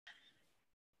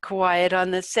Quiet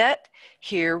on the set.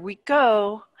 Here we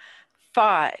go.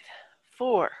 5,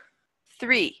 4,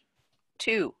 3,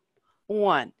 2,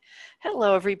 1.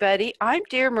 Hello, everybody. I'm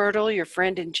DearMYRTLE, your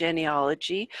friend in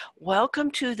genealogy.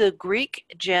 Welcome to the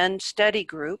GreekGen study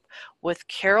group with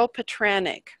Carol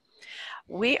Petranek.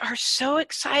 We are so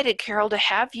excited, Carol, to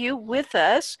have you with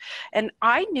us. And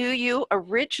I knew you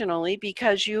originally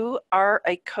because you are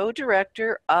a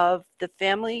co-director of the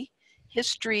Family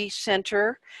History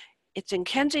Center. It's in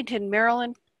Kensington,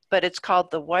 Maryland, but it's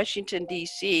called the Washington,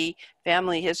 D.C.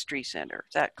 Family History Center.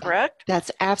 Is that correct?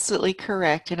 That's absolutely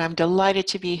correct, and I'm delighted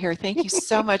to be here. Thank you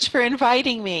so much for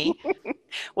inviting me.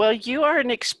 Well, you are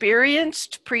an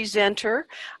experienced presenter.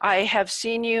 I have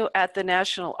seen you at the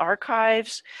National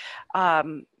Archives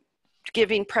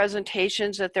giving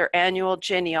presentations at their annual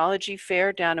genealogy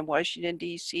fair down in Washington,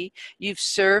 D.C. You've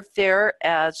served there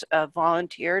as a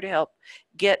volunteer to help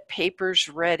get papers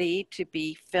ready to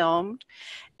be filmed.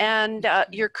 And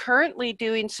you're currently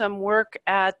doing some work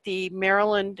at the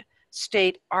Maryland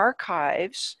State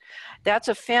Archives. That's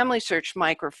a family search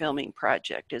microfilming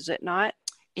project, is it not?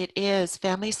 It is.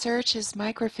 Family Search is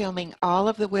microfilming all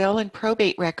of the will and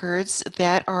probate records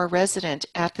that are resident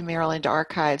at the Maryland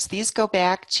Archives. These go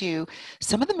back to,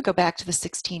 some of them go back to the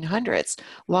 1600s,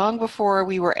 long before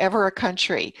we were ever a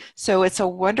country. So it's a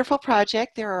wonderful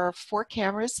project. There are 4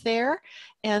 cameras there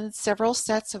and several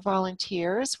sets of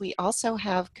volunteers. We also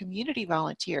have community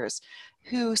volunteers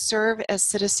who serve as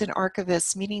citizen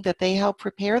archivists, meaning that they help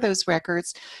prepare those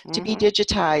records to be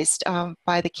digitized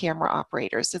by the camera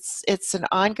operators. It's an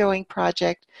ongoing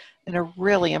project and a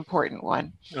really important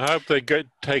one. I hope they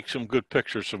take some good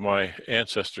pictures of my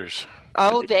ancestors.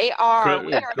 Oh, they are.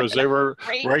 Because they were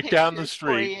right down the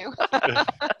street.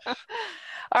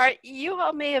 All right, you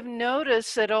all may have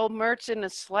noticed that old Myrt's in a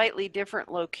slightly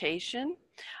different location.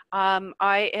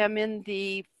 I am in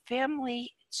the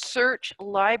Family Search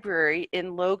Library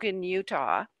in Logan,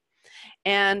 Utah.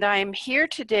 And I'm here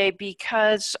today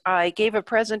because I gave a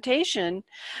presentation,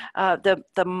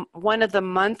 one of the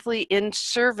monthly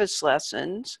in-service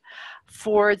lessons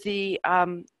for the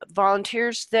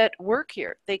volunteers that work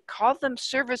here. They call them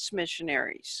service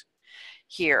missionaries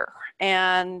here.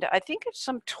 And I think it's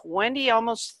some 20,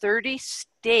 almost 30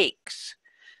 states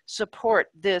support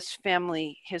this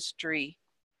family history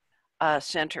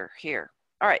center here.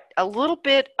 All right, a little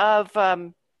bit of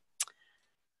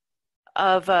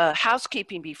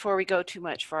housekeeping before we go too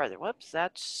much farther. Whoops,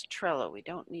 that's Trello. We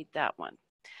don't need that one.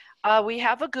 We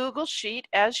have a Google Sheet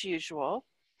as usual,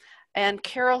 and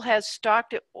Carol has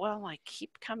stocked it. Well, I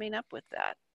keep coming up with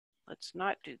that. Let's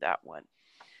not do that one.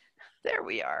 There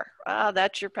we are.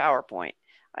 That's your PowerPoint.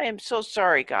 I am so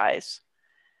sorry, guys.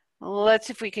 Let's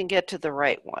see if we can get to the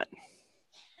right one.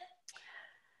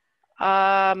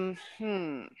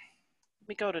 Let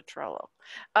me go to Trello.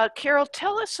 Carol,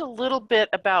 tell us a little bit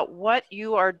about what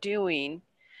you are doing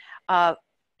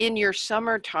in your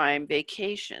summertime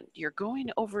vacation. You're going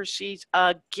overseas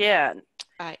again.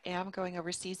 I am going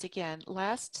overseas again.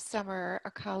 Last summer,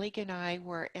 a colleague and I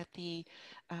were at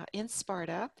in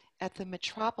Sparta, at the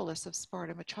metropolis of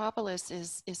Sparta. Metropolis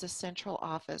is a central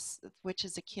office, which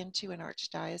is akin to an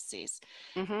archdiocese.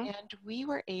 And we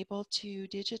were able to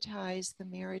digitize the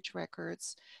marriage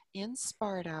records in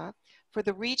Sparta for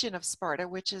the region of Sparta,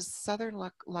 which is southern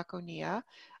Laconia.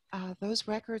 Those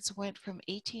records went from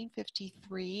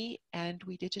 1853, and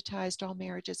we digitized all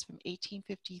marriages from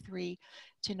 1853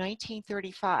 to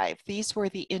 1935. These were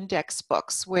the index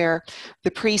books where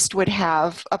the priest would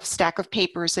have a stack of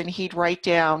papers and he'd write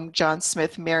down John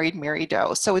Smith married Mary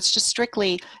Doe. So it's just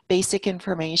strictly basic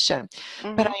information.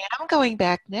 But I am going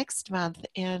back next month,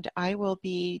 and I will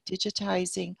be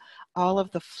digitizing all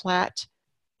of the flat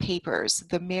papers,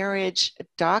 the marriage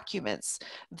documents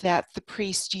that the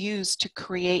priest used to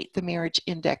create the marriage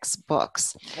index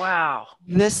books. Wow.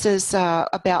 This is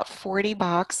about 40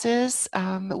 boxes.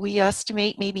 We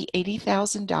estimate maybe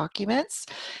 80,000 documents,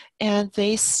 and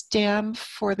they stem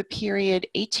for the period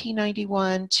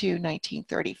 1891 to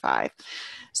 1935.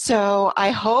 So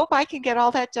I hope I can get all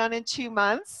that done in 2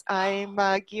 months. I'm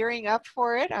gearing up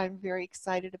for it. I'm very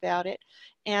excited about it.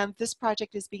 And this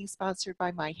project is being sponsored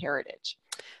by MyHeritage.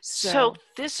 So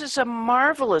this is a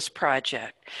marvelous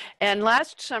project. And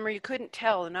last summer you couldn't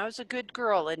tell, and I was a good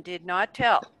girl and did not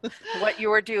tell what you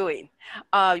were doing.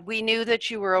 We knew that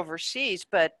you were overseas,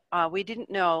 but we didn't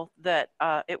know that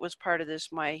it was part of this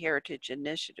MyHeritage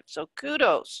initiative. So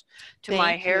kudos to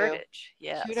MyHeritage.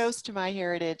 Yes. Kudos to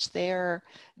MyHeritage. They're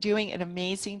doing an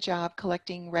amazing job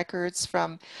collecting records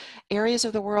from areas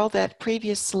of the world that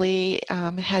previously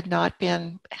had not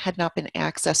been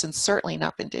accessed and certainly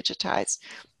not been digitized.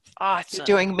 Awesome.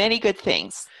 doing many good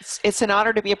things. It's an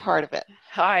honor to be a part of it.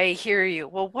 I hear you.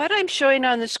 Well, what I'm showing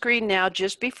on the screen now,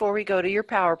 just before we go to your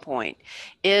PowerPoint,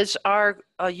 is our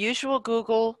usual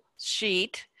Google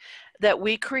Sheet that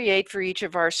we create for each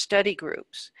of our study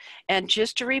groups. And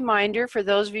just a reminder for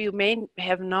those of you who may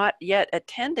have not yet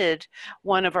attended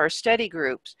one of our study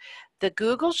groups, the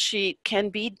Google Sheet can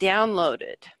be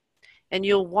downloaded. And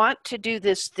you'll want to do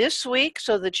this week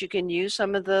so that you can use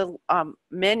some of the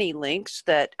many links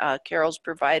that Carol's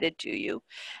provided to you.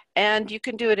 And you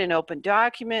can do it in open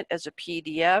document, as a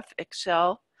PDF,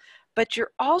 Excel. But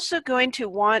you're also going to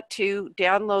want to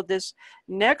download this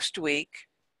next week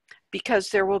because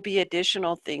there will be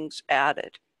additional things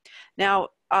added. Now,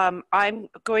 I'm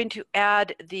going to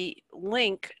add the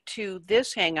link to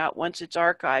this Hangout once it's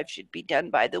archived, should be done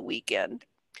by the weekend.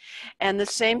 And the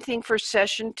same thing for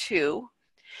session 2.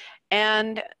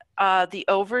 And the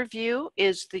overview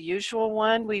is the usual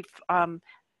one.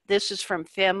 This is from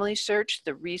Family Search,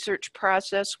 the research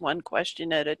process, one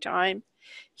question at a time.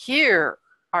 Here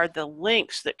are the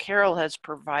links that Carol has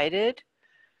provided.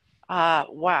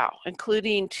 Wow,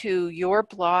 including to your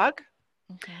blog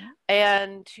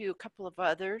and to a couple of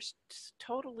others. It's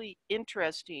totally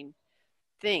interesting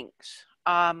things.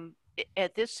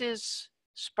 This is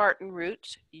Spartan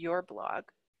Roots, your blog.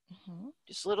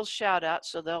 Just a little shout out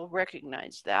so they'll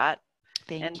recognize that.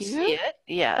 Thank you. See it,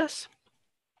 yes.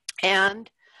 And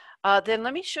then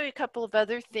let me show you a couple of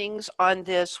other things on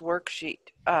this worksheet,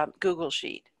 Google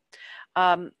Sheet.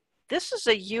 This is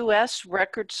a U.S.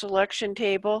 record selection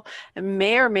table and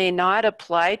may or may not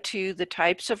apply to the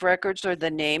types of records or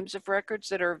the names of records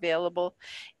that are available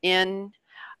in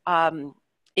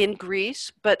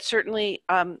Greece, but certainly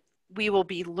we will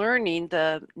be learning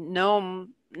the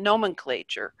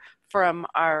nomenclature from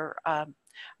our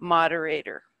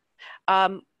moderator.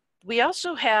 We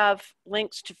also have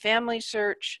links to Family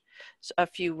Search, a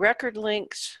few record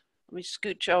links. Let me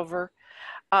scooch over.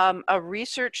 A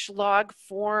research log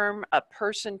form, a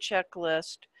person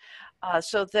checklist,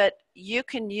 so that you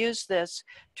can use this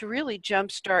to really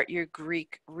jumpstart your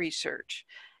Greek research.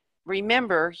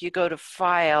 Remember, you go to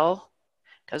File,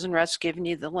 Cousin Russ giving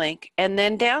you the link, and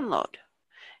then download.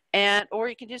 Or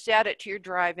you can just add it to your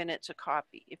drive and it's a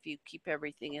copy if you keep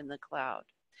everything in the cloud.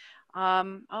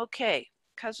 Okay,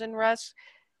 Cousin Russ,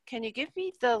 can you give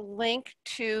me the link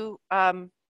to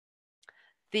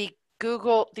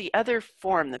the other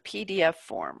form, the PDF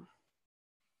form?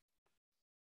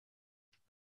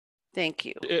 Thank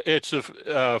you. It's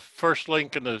the first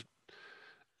link in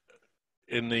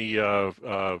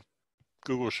the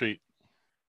Google Sheet.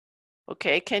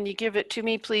 Okay, can you give it to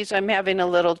me, please? I'm having a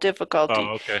little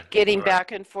difficulty getting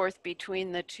back and forth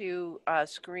between the two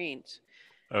screens.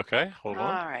 Okay, hold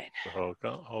on. All right.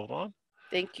 Hold on.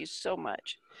 Thank you so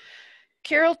much.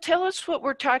 Carol, tell us what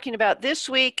we're talking about this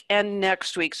week and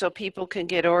next week so people can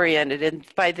get oriented. And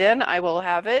by then I will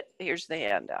have it. Here's the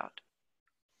handout.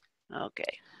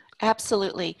 Okay.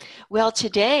 Absolutely. Well,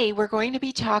 today we're going to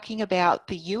be talking about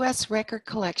the U.S. record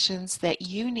collections that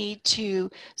you need to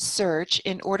search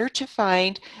in order to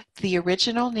find the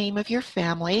original name of your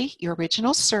family, your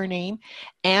original surname,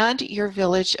 and your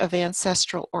village of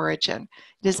ancestral origin.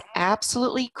 It is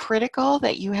absolutely critical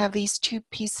that you have these two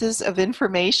pieces of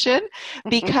information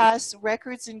because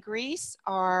records in Greece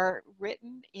are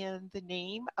written in the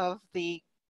name of the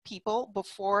people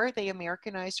before they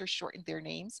Americanized or shortened their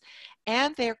names,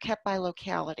 and they're kept by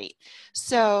locality.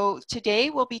 So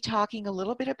today we'll be talking a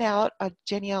little bit about a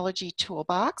genealogy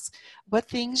toolbox, what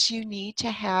things you need to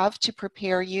have to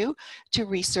prepare you to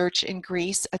research in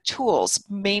Greece, tools,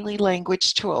 mainly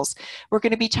language tools. We're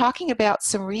going to be talking about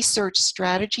some research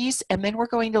strategies, and then we're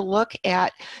going to look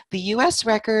at the U.S.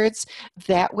 records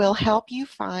that will help you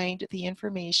find the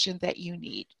information that you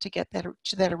need to get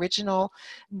that original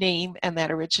name and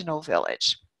that original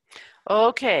village.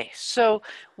 Okay, so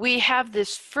we have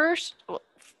this first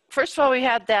of all, we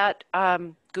had that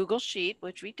Google Sheet,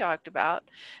 which we talked about.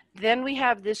 Then we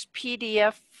have this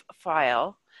PDF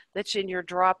file that's in your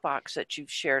Dropbox that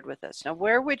you've shared with us. Now,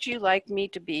 where would you like me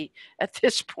to be at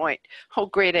this point? Oh,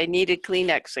 great, I needed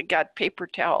Kleenex. I got paper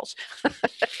towels.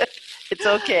 It's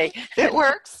okay. It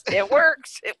works. It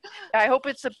works. I hope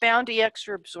it's a Bounty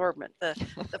Extra Absorbent. The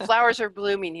flowers are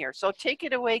blooming here. So take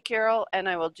it away, Carol, and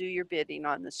I will do your bidding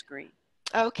on the screen.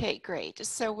 Okay, great.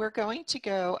 So we're going to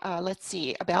go, let's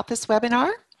see, about this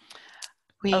webinar.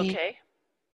 We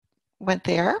went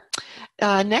there.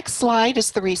 Next slide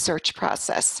is the research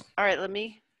process. All right, let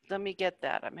me get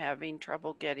that. I'm having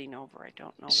trouble getting over. I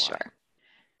don't know why. Sure.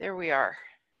 There we are.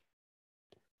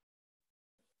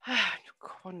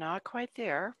 Not quite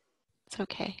there. It's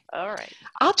okay. All right.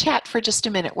 I'll chat for just a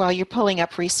minute while you're pulling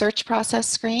up research process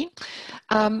screen.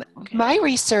 Okay. My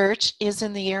research is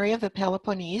in the area of the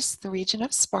Peloponnese, the region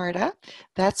of Sparta.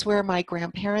 That's where my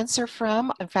grandparents are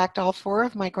from. In fact, all 4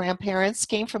 of my grandparents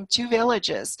came from 2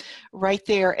 villages right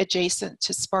there adjacent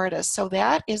to Sparta. So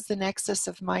that is the nexus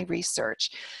of my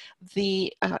research.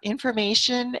 The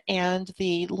information and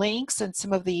the links and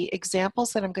some of the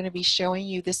examples that I'm going to be showing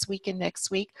you this week and next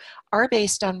week are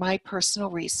based on my personal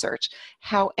research.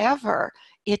 However,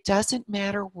 it doesn't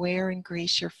matter where in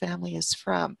Greece your family is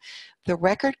from. The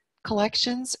record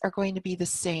collections are going to be the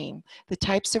same. The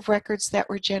types of records that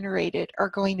were generated are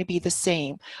going to be the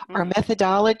same. Our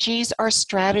methodologies, our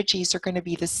strategies are going to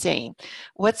be the same.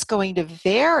 What's going to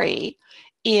vary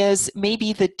is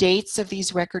maybe the dates of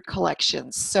these record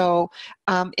collections. So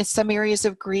in some areas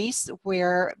of Greece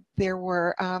where there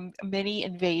were many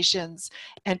invasions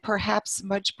and perhaps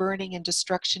much burning and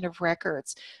destruction of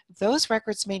records, those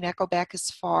records may not go back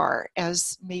as far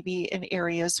as maybe in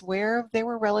areas where they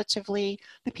were relatively,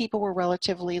 the people were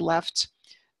relatively left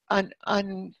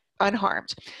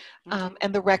unharmed,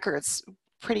 and the records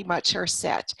pretty much are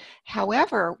set.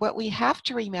 However, what we have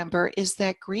to remember is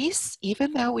that Greece,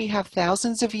 even though we have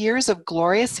thousands of years of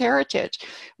glorious heritage,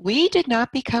 we did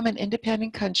not become an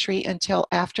independent country until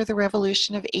after the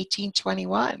revolution of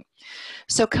 1821.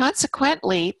 So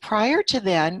consequently, prior to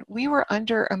then, we were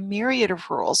under a myriad of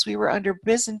rules. We were under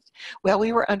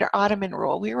we were under Ottoman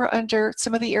rule. We were under,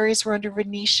 some of the areas were under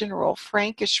Venetian rule,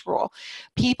 Frankish rule.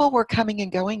 People were coming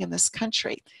and going in this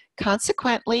country.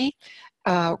 Consequently,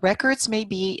 records may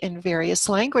be in various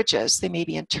languages. They may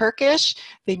be in Turkish,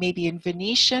 they may be in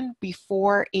Venetian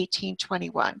before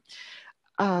 1821.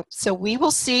 So we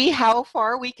will see how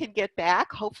far we can get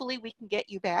back. Hopefully we can get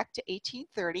you back to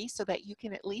 1830 so that you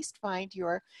can at least find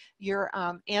your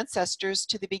ancestors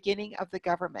to the beginning of the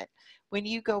government. When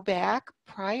you go back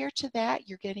prior to that,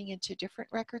 you're getting into different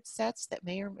record sets that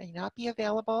may or may not be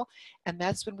available, and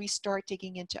that's when we start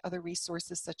digging into other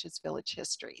resources such as village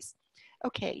histories.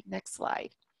 Okay, next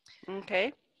slide.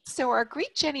 Okay. So our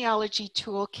Greek genealogy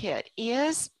toolkit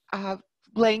is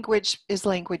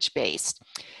language-based.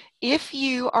 If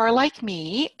you are like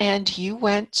me and you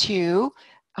went to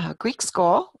Greek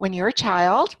school when you were a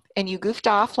child and you goofed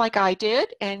off like I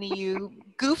did and you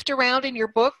goofed around in your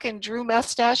book and drew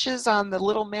mustaches on the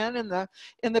little men in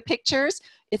the pictures,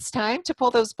 it's time to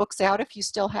pull those books out if you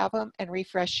still have them and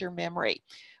refresh your memory.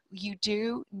 You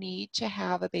do need to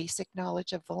have a basic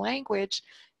knowledge of the language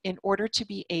in order to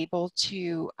be able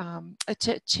to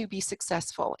be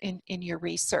successful in your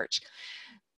research.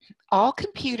 All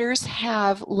computers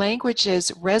have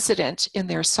languages resident in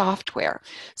their software.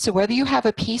 So whether you have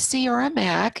a PC or a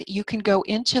Mac, you can go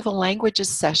into the languages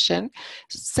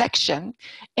section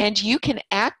and you can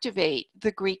activate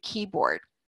the Greek keyboard.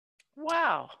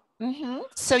 Wow.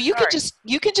 So you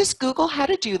can just Google how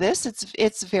to do this.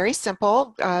 It's very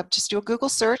simple. Just do a Google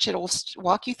search. It'll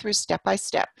walk you through step by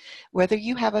step. Whether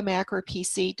you have a Mac or a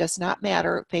PC does not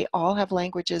matter. They all have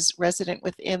languages resident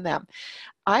within them.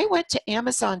 I went to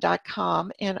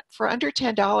Amazon.com and for under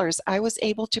 $10, I was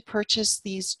able to purchase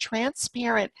these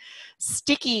transparent,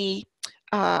 sticky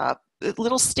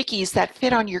little stickies that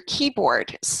fit on your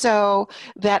keyboard so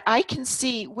that I can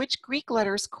see which Greek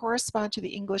letters correspond to the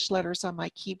English letters on my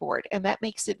keyboard. And that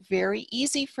makes it very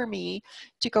easy for me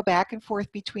to go back and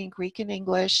forth between Greek and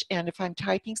English. And if I'm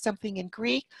typing something in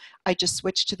Greek, I just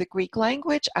switch to the Greek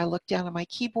language. I look down on my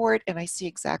keyboard and I see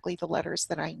exactly the letters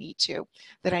that I need to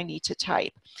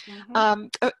type.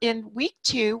 In week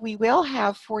 2, we will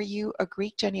have for you a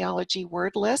Greek genealogy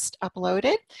word list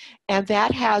uploaded, and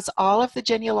that has all of the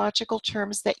genealogical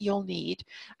terms that you'll need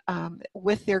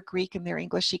with their Greek and their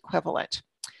English equivalent.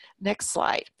 Next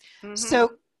slide.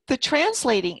 So the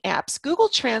translating apps, Google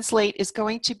Translate is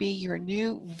going to be your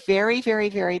new very, very,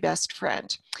 very best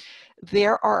friend.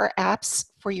 There are apps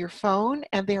for your phone,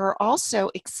 and there are also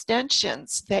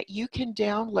extensions that you can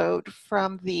download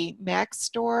from the Mac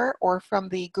Store or from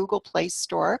the Google Play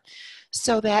Store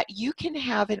so that you can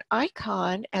have an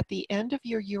icon at the end of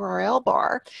your URL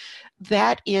bar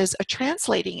that is a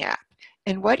translating app.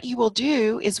 And what you will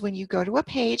do is when you go to a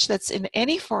page that's in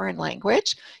any foreign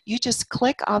language, you just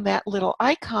click on that little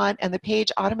icon and the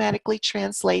page automatically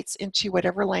translates into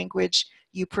whatever language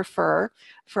you prefer.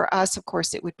 For us, of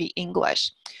course, it would be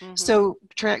English. So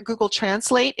Google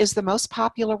Translate is the most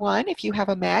popular one. If you have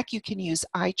a Mac, you can use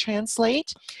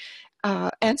iTranslate.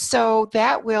 And so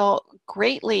that will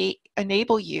greatly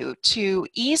enable you to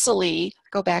easily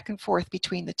go back and forth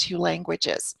between the two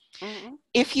languages. Mm-hmm.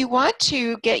 If you want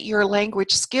to get your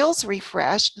language skills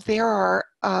refreshed, there are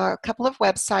a couple of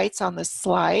websites on this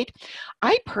slide.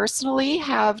 I personally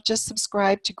have just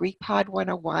subscribed to GreekPod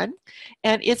 101,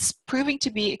 and it's proving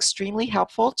to be extremely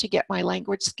helpful to get my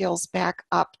language skills back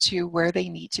up to where they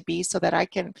need to be so that I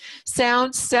can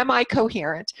sound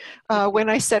semi-coherent when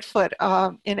I set foot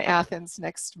in Athens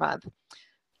next month.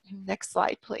 Next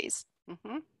slide, please.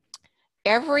 Mm-hmm.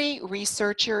 Every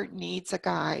researcher needs a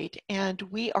guide, and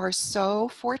we are so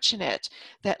fortunate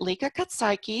that Lika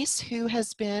Katsaikis, who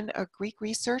has been a Greek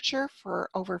researcher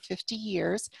for over 50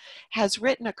 years, has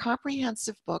written a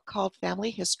comprehensive book called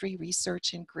Family History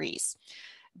Research in Greece.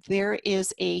 There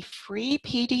is a free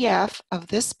PDF of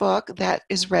this book that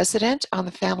is resident on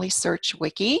the Family Search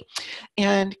Wiki,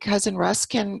 and Cousin Russ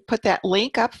can put that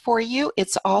link up for you.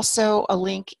 It's also a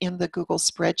link in the Google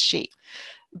spreadsheet.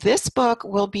 This book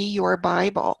will be your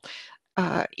Bible.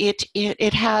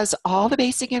 It has all the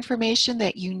basic information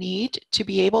that you need to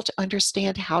be able to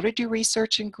understand how to do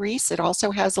research in Greece. It also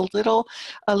has a little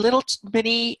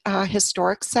mini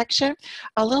historic section,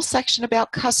 a little section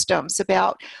about customs,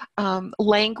 about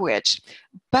language.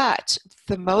 But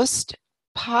the most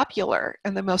popular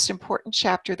and the most important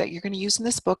chapter that you're going to use in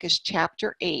this book is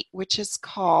chapter 8, which is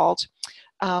called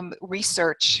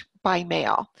Research by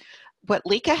Mail. What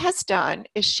Lika has done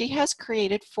is she has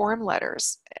created form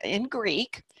letters in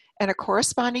Greek and a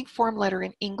corresponding form letter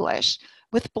in English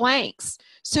with blanks.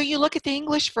 So you look at the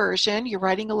English version, you're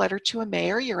writing a letter to a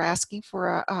mayor, you're asking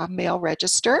for a mail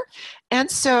register. And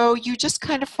so you just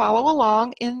kind of follow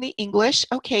along in the English.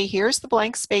 Okay, here's the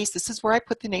blank space. This is where I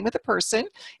put the name of the person,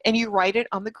 and you write it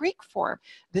on the Greek form.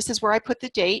 This is where I put the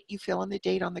date. You fill in the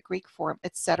date on the Greek form,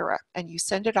 etc. And you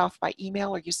send it off by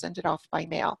email or you send it off by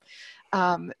mail.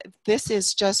 This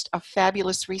is just a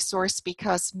fabulous resource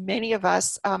because many of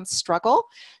us struggle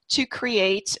to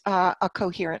create a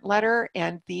coherent letter,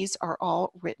 and these are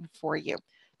all written for you.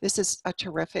 This is a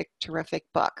terrific, terrific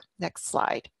book. Next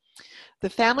slide. The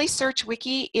Family Search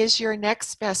Wiki is your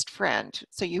next best friend.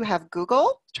 So you have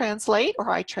Google Translate or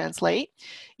iTranslate,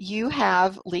 you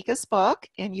have Lika's book,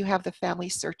 and you have the Family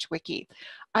Search Wiki.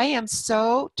 I am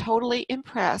so totally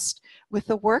impressed with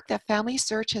the work that Family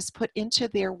Search has put into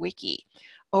their wiki.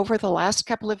 Over the last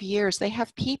couple of years, they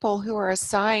have people who are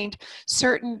assigned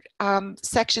certain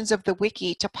sections of the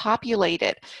wiki to populate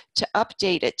it, to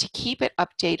update it, to keep it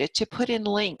updated, to put in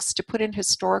links, to put in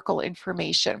historical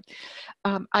information.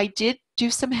 I did do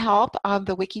some help on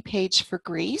the wiki page for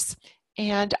Greece,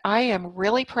 and I am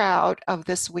really proud of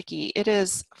this wiki. It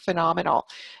is phenomenal.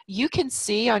 You can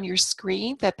see on your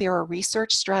screen that there are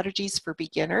research strategies for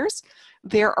beginners.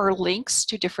 There are links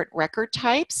to different record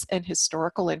types and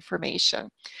historical information.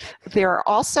 There are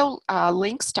also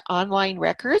links to online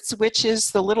records, which is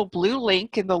the little blue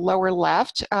link in the lower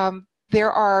left.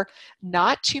 There are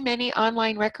not too many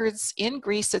online records in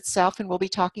Greece itself, and we'll be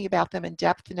talking about them in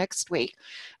depth next week.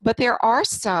 But there are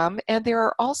some, and there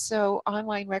are also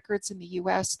online records in the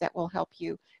US that will help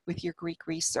you with your Greek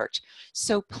research.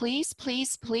 So please,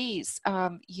 please, please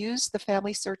use the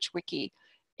Family Search Wiki,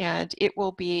 and it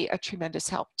will be a tremendous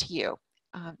help to you.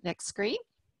 Next screen.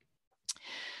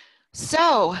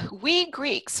 So we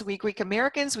Greeks, we Greek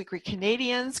Americans, we Greek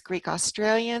Canadians, Greek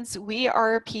Australians, we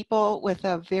are people with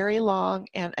a very long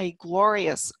and a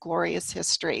glorious, glorious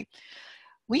history.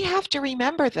 We have to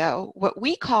remember, though, what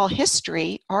we call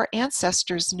history, our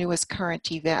ancestors knew as current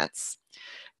events.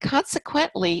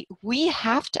 Consequently, we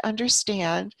have to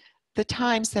understand the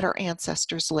times that our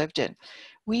ancestors lived in.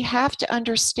 We have to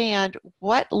understand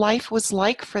what life was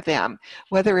like for them,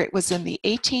 whether it was in the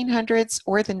 1800s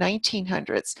or the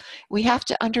 1900s. We have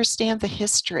to understand the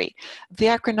history, the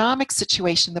economic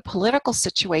situation, the political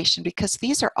situation, because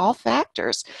these are all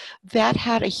factors that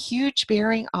had a huge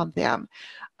bearing on them.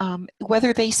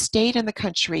 Whether they stayed in the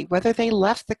country, whether they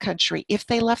left the country, if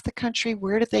they left the country,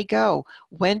 where did they go?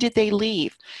 When did they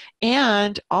leave?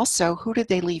 And also, who did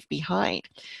they leave behind?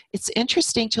 It's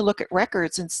interesting to look at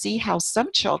records and see how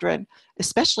some children,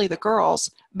 especially the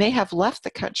girls, may have left the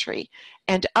country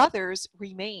and others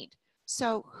remained.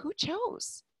 So who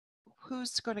chose?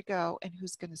 Who's going to go and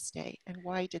who's going to stay, and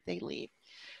why did they leave?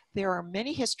 There are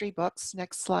many history books,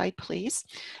 next slide please,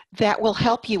 that will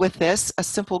help you with this. A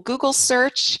simple Google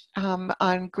search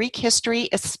on Greek history,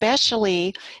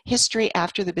 especially history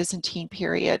after the Byzantine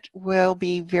period, will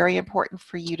be very important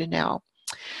for you to know.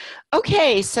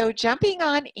 Okay, so jumping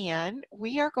on in,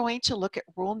 we are going to look at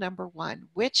rule number 1,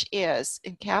 which is,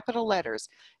 in capital letters,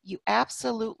 you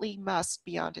absolutely must,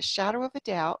 beyond a shadow of a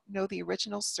doubt, know the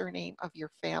original surname of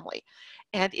your family.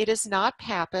 And it is not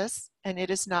Pappas, and it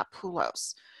is not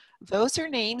Poulos. Those are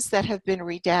names that have been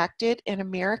redacted and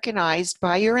Americanized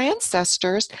by your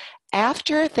ancestors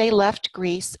after they left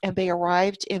Greece and they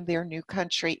arrived in their new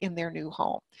country, in their new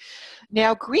home.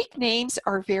 Now, Greek names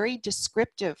are very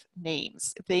descriptive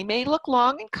names. They may look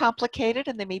long and complicated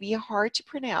and they may be hard to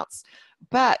pronounce,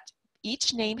 but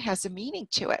each name has a meaning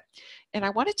to it. And I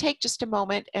want to take just a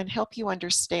moment and help you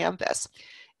understand this.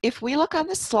 If we look on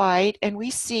the slide and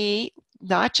we see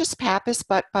not just Pappas,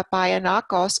 but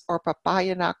Papayanakos or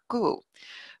Papayanaku,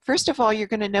 first of all, you're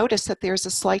going to notice that there's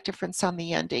a slight difference on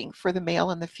the ending for the male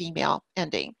and the female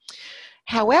ending.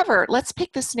 However, let's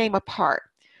pick this name apart.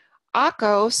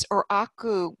 Akos or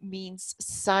Aku means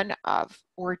son of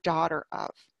or daughter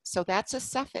of. So that's a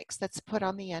suffix that's put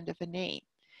on the end of a name.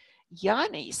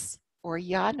 Yanis or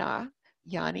Yana,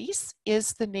 Yanis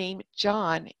is the name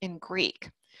John in Greek.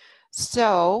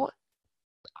 So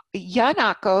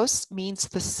Yanakos means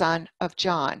the son of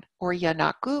John, or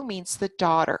Yanaku means the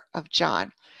daughter of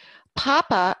John.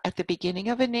 Papa at the beginning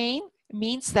of a name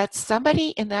means that somebody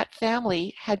in that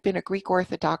family had been a Greek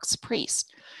Orthodox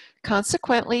priest.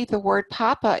 Consequently, the word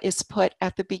Papa is put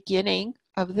at the beginning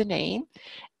of the name,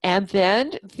 and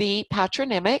then the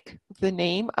patronymic, the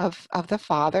name of the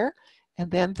father, and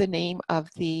then the name of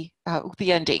the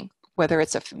ending, whether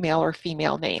it's a male or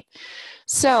female name.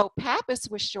 So Pappas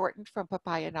was shortened from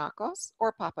Papayanakos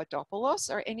or Papadopoulos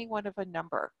or any one of a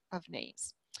number of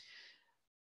names.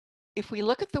 If we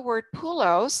look at the word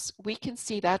Poulos, we can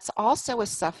see that's also a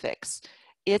suffix.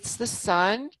 It's the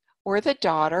son or the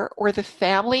daughter or the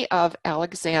family of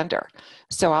Alexander.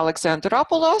 So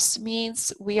Alexandropoulos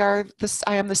means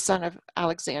I am the son of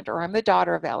Alexander, or I'm the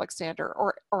daughter of Alexander,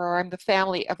 or I'm the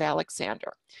family of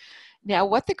Alexander. Now,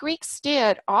 what the Greeks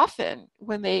did often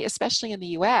when they, especially in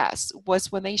the US,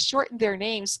 was when they shortened their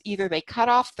names, either they cut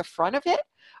off the front of it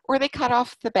or they cut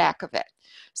off the back of it.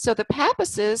 So the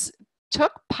Pappases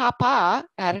took Papa,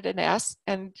 added an S,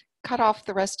 and cut off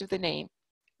the rest of the name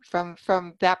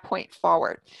from that point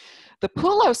forward. The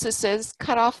Pouloses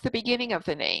cut off the beginning of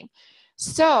the name.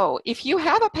 So if you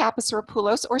have a Pappas or a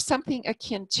Poulos or something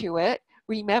akin to it,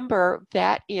 remember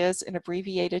that is an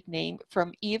abbreviated name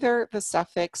from either the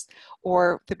suffix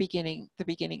or the beginning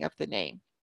of the name.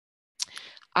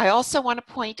 I also want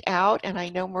to point out, and I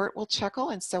know Myrt will chuckle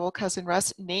and so will Cousin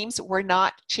Russ, names were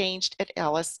not changed at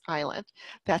Ellis Island.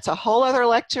 That's a whole other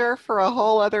lecture for a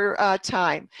whole other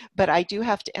time, but I do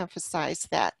have to emphasize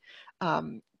that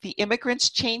the immigrants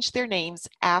changed their names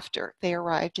after they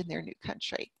arrived in their new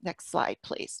country. Next slide,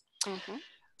 please. Mm-hmm.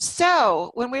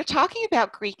 So when we're talking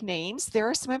about Greek names, there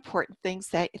are some important things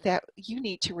that you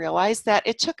need to realize that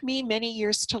it took me many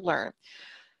years to learn.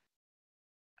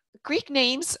 Greek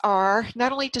names are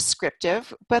not only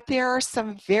descriptive, but there are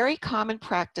some very common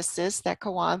practices that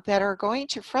go on that are going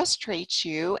to frustrate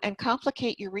you and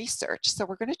complicate your research. So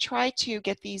we're going to try to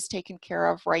get these taken care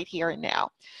of right here and now.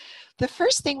 The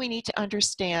first thing we need to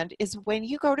understand is when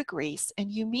you go to Greece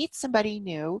and you meet somebody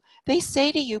new, they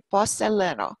say to you, "Pos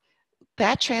Eleno."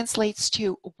 That translates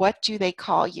to, "What do they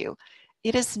call you?"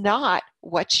 It is not,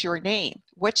 "What's your name?"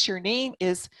 What's your name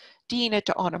is "Dina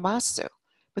to onomasu."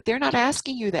 But they're not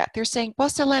asking you that. They're saying,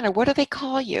 "Pos Elena, what do they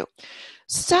call you?"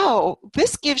 So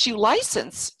this gives you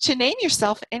license to name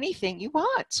yourself anything you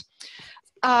want.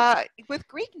 With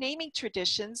Greek naming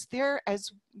traditions,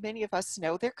 as many of us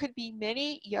know, there could be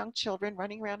many young children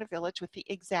running around a village with the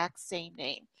exact same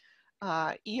name.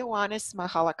 Ioannis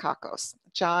Mahalakakos,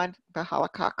 John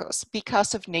Mahalakakos,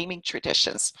 because of naming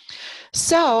traditions.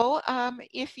 So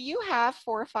if you have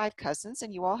 4 or 5 cousins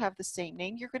and you all have the same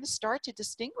name, you're going to start to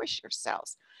distinguish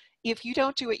yourselves. If you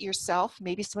don't do it yourself,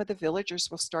 maybe some of the villagers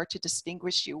will start to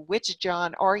distinguish you. Which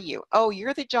John are you? Oh,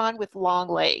 you're the John with long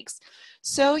legs.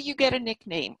 So you get a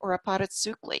nickname or a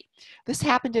paratsukli. This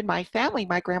happened in my family.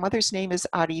 My grandmother's name is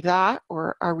Arida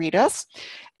or Aridas.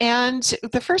 And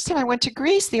the first time I went to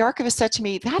Greece, the archivist said to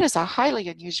me, "That is a highly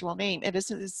unusual name.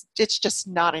 It's just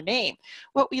not a name."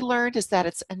 What we learned is that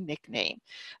it's a nickname,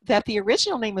 that the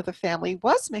original name of the family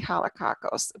was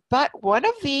Mihalakakos, but one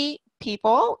of the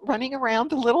people running around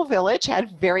the little village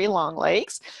had very long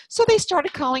legs, so they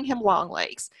started calling him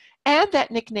Longlegs. And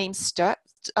that nickname stuck,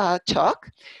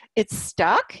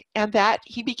 and that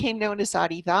he became known as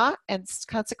Arida, and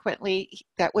consequently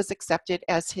that was accepted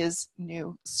as his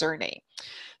new surname.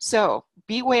 So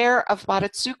beware of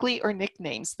paratsukli or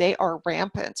nicknames. They are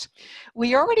rampant.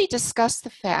 We already discussed the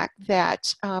fact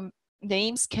that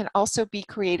names can also be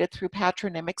created through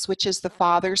patronymics, which is the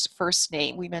father's first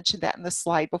name. We mentioned that in the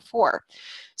slide before.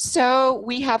 So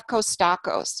we have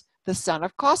Kostakos, the son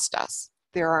of Kostas.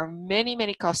 There are many,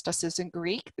 many Kostases in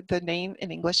Greek. The name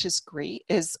in English is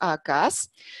Gus.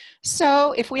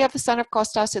 So if we have the son of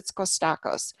Kostas, it's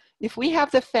Kostakos. If we have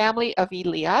the family of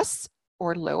Elias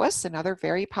or Lois, another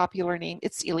very popular name,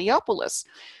 it's Iliopoulos.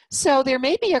 So there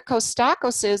may be a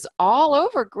Kostakoses all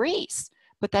over Greece,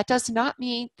 but that does not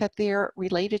mean that they're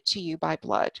related to you by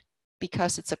blood,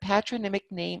 because it's a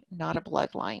patronymic name, not a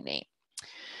bloodline name.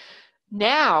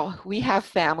 Now we have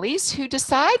families who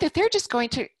decide that they're just going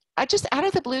to, just out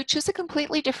of the blue, choose a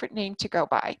completely different name to go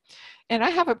by. And I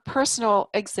have a personal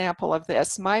example of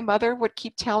this. My mother would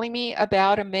keep telling me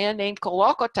about a man named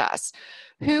Kolokotas,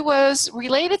 who was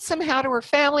related somehow to her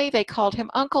family. They called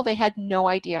him uncle. They had no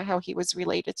idea how he was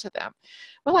related to them.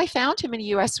 Well, I found him in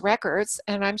US records,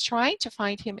 and I'm trying to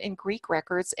find him in Greek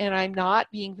records, and I'm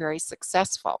not being very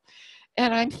successful.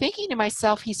 And I'm thinking to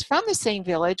myself, he's from the same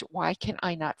village. Why can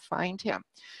I not find him?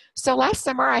 So last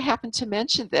summer, I happened to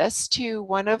mention this to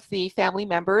one of the family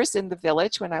members in the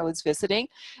village when I was visiting.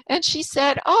 And she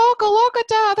said, oh,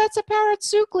 Golokota, that's a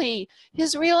Paratsukli.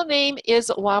 His real name is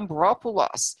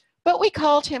Lambropoulos, but we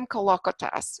called him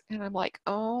Kolokotas. And I'm like,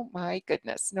 oh my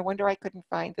goodness, no wonder I couldn't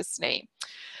find this name.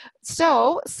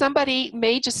 So somebody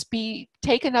may just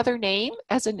take another name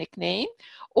as a nickname,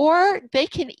 or they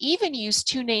can even use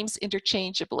two names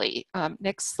interchangeably.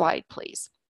 Next slide, please.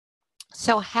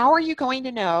 So how are you going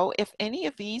to know if any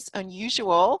of these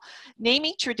unusual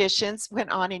naming traditions went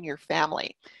on in your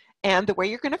family? And the way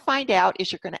you're going to find out is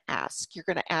you're going to ask. You're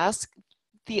going to ask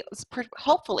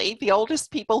hopefully the oldest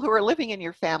people who are living in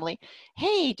your family,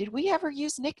 hey, did we ever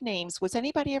use nicknames? Was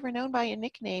anybody ever known by a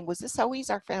nickname? Was this always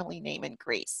our family name in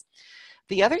Greece?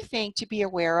 The other thing to be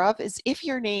aware of is if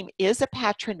your name is a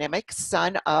patronymic,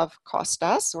 son of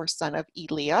Kostas or son of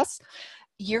Elias,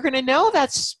 you're going to know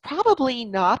that's probably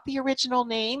not the original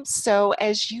name. So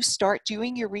as you start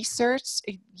doing your research,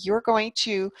 you're going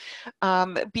to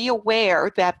be aware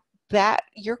that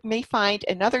you may find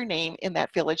another name in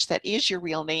that village that is your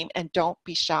real name, and don't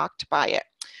be shocked by it.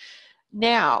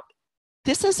 Now,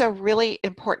 this is a really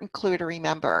important clue to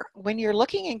remember. When you're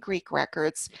looking in Greek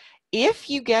records, if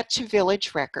you get to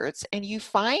village records and you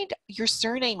find your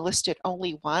surname listed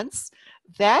only once,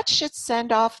 that should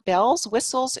send off bells,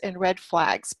 whistles, and red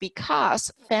flags, because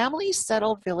families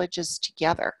settle villages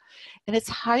together. And it's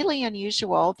highly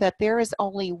unusual that there is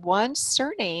only one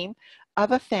surname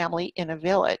of a family in a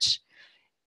village.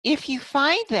 If you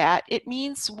find that, it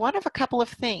means one of a couple of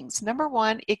things. Number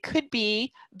one, it could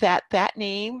be that that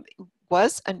name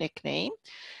was a nickname.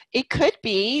 It could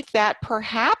be that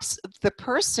perhaps the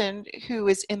person who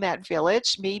is in that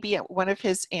village, maybe one of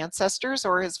his ancestors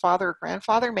or his father or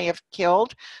grandfather, may have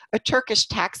killed a Turkish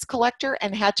tax collector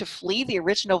and had to flee the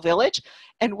original village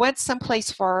and went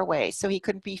someplace far away, so he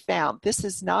couldn't be found. This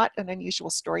is not an unusual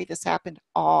story. This happened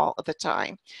all of the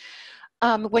time.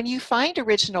 When you find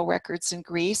original records in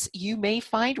Greece, you may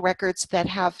find records that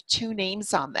have two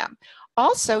names on them.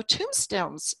 Also,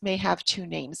 tombstones may have two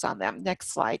names on them.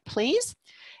 Next slide, please.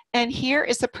 And here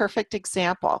is a perfect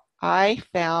example. I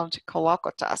found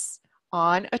Kolokotas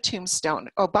on a tombstone.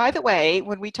 Oh, by the way,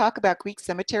 when we talk about Greek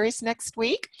cemeteries next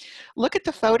week, look at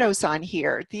the photos on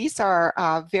here. These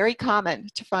are very common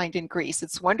to find in Greece.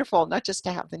 It's wonderful not just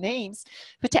to have the names,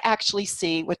 but to actually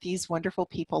see what these wonderful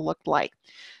people looked like.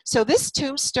 So this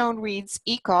tombstone reads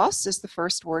Ikos is the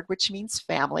first word, which means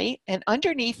family, and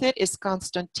underneath it is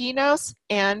Konstantinos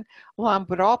and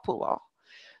Lambropoulos.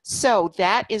 So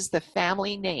that is the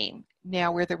family name.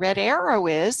 Now where the red arrow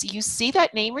is, you see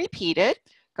that name repeated,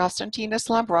 Konstantinos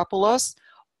Lambropoulos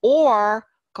or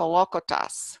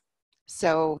Kolokotas.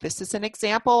 So this is an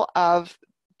example of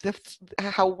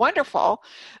how wonderful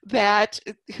that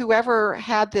whoever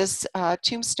had this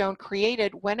tombstone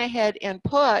created went ahead and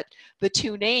put the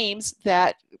two names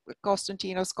that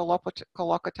Konstantinos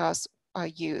Kolokotas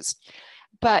used.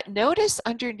 But notice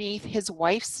underneath his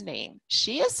wife's name,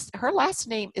 her last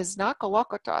name is not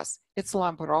Kolokotas, it's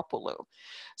Lambropoulos.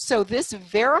 So this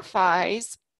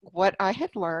verifies what I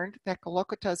had learned, that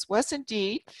Kolokotas was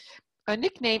indeed a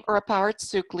nickname or a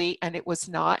Paratsukli, and it was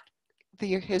not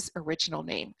his original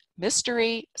name.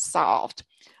 Mystery solved.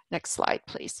 Next slide,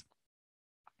 please.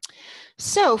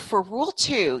 So for rule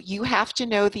 2, you have to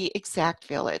know the exact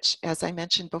village. As I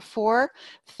mentioned before,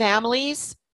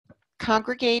 families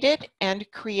congregated and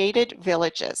created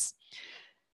villages.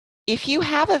 If you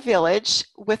have a village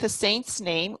with a saint's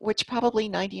name, which probably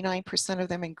 99% of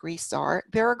them in Greece are,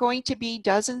 there are going to be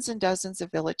dozens and dozens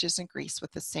of villages in Greece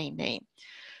with the same name.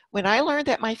 When I learned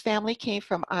that my family came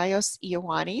from Ios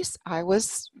Ioannis, I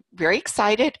was very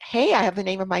excited. Hey, I have the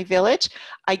name of my village.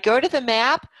 I go to the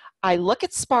map, I look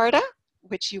at Sparta,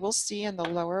 which you will see in the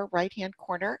lower right-hand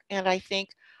corner, and I think,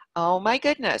 oh my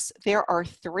goodness, there are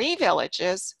 3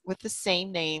 villages with the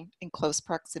same name in close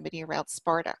proximity around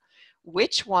Sparta.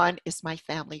 Which one is my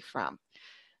family from?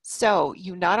 So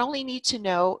you not only need to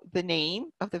know the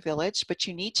name of the village, but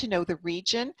you need to know the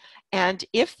region. And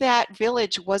if that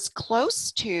village was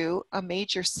close to a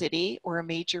major city or a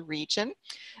major region,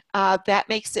 that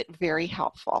makes it very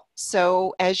helpful.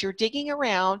 So as you're digging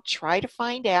around, try to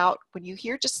find out when you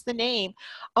hear just the name,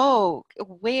 oh,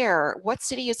 where, what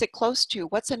city is it close to?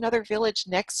 What's another village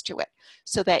next to it?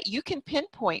 So that you can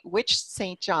pinpoint which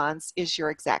St. John's is your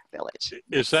exact village.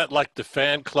 Is that like the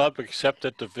fan club except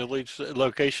at the village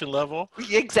location level?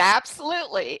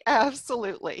 Absolutely,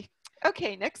 absolutely.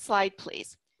 Okay, next slide,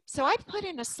 please. So I've put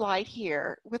in a slide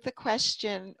here with the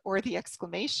question or the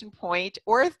exclamation point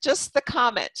or just the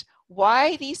comment,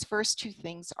 why these first 2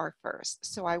 things are first.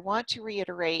 So I want to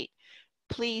reiterate,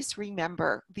 please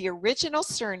remember the original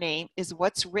surname is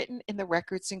what's written in the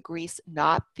records in Greece,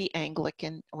 not the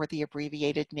Anglican or the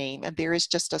abbreviated name. And there is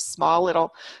just a small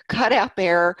little cutout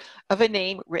there of a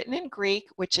name written in Greek,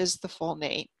 which is the full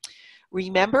name.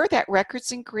 Remember that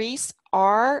records in Greece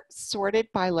are sorted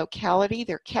by locality.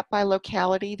 They're kept by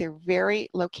locality. They're very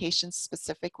location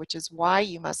specific, which is why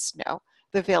you must know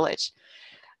the village.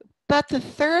 But the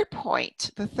third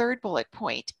point, the third bullet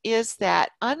point, is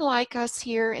that unlike us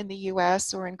here in the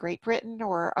US or in Great Britain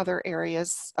or other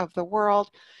areas of the world,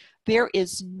 there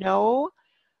is no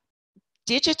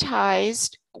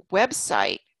digitized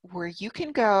website where you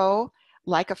can go,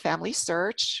 like a family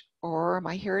search or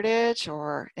MyHeritage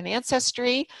or an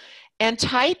Ancestry, and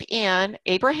type in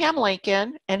Abraham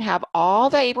Lincoln and have all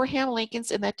the Abraham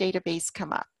Lincolns in that database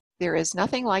come up. There is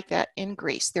nothing like that in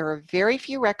Greece. There are very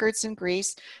few records in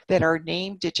Greece that are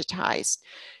name digitized.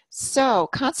 So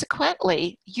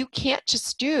consequently, you can't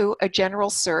just do a general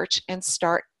search and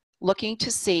start looking to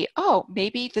see, oh,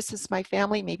 maybe this is my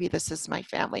family, maybe this is my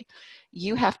family.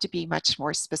 You have to be much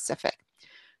more specific.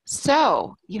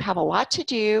 So you have a lot to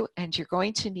do and you're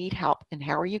going to need help. And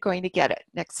how are you going to get it?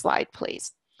 Next slide,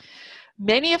 please.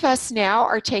 Many of us now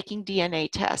are taking DNA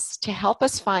tests to help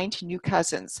us find new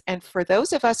cousins. And for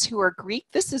those of us who are Greek,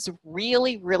 this is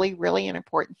really, really, really an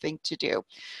important thing to do.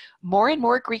 More and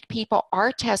more Greek people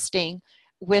are testing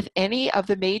with any of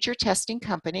the major testing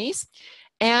companies,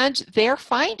 and they're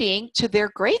finding, to their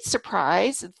great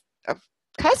surprise,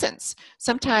 cousins,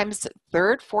 sometimes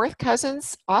 3rd, 4th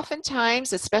cousins,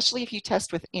 oftentimes, especially if you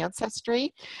test with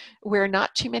Ancestry, where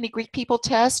not too many Greek people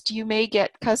test, you may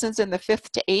get cousins in the 5th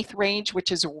to 8th range,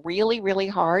 which is really, really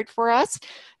hard for us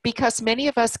because many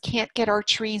of us can't get our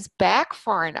trees back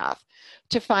far enough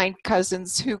to find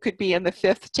cousins who could be in the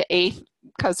 5th to 8th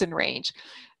cousin range.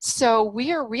 So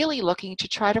we are really looking to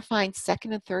try to find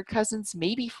 2nd and 3rd cousins,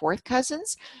 maybe 4th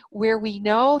cousins, where we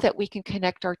know that we can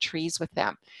connect our trees with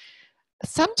them.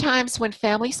 Sometimes when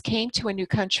families came to a new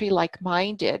country like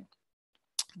mine did,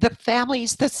 the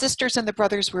families, the sisters and the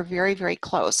brothers were very, very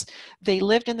close. They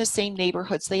lived in the same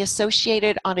neighborhoods. They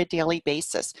associated on a daily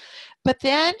basis. But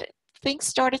then things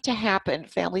started to happen.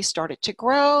 Families started to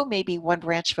grow. Maybe one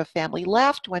branch of a family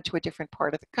left, went to a different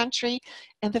part of the country,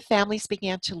 and the families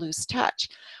began to lose touch.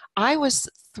 I was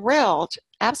thrilled,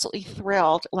 absolutely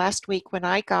thrilled last week when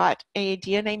I got a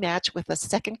DNA match with a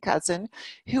 2nd cousin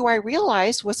who I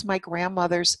realized was my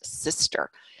grandmother's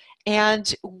sister.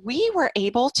 And we were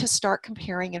able to start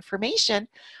comparing information.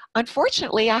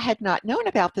 Unfortunately, I had not known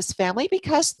about this family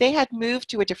because they had moved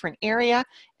to a different area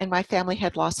and my family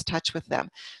had lost touch with them.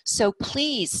 So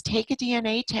please take a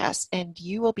DNA test and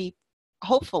you will be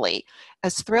hopefully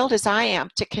as thrilled as I am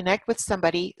to connect with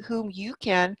somebody whom you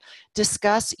can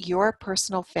discuss your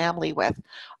personal family with.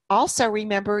 Also,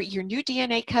 remember your new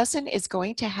DNA cousin is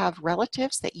going to have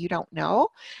relatives that you don't know.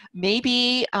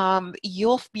 Maybe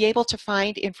you'll be able to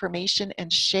find information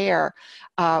and share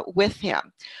with him.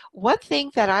 One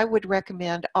thing that I would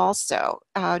recommend also,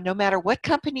 no matter what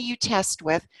company you test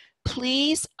with,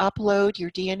 please upload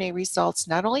your DNA results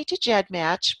not only to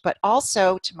GEDmatch, but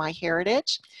also to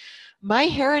MyHeritage.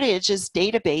 MyHeritage's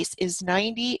database is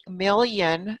 90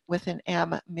 million, with an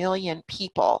M, million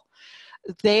people.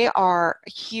 They are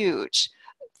huge.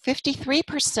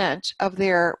 53% of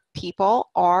their people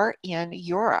are in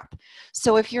Europe.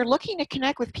 So if you're looking to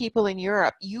connect with people in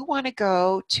Europe, you want to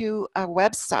go to a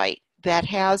website that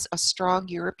has a strong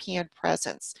European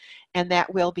presence, and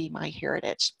that will be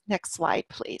MyHeritage. Next slide,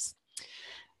 please.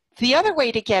 The other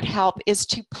way to get help is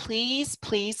to please,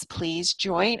 please, please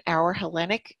join our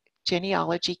Hellenic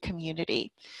genealogy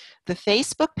community. The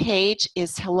Facebook page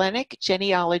is Hellenic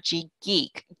Genealogy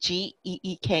Geek,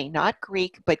 G-E-E-K, not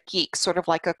Greek, but geek, sort of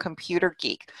like a computer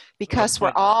geek, because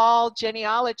we're all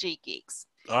genealogy geeks.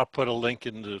 I'll put a link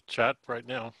in the chat right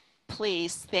now.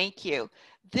 Please, thank you.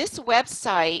 This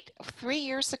website, 3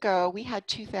 years ago, we had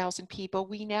 2,000 people.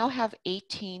 We now have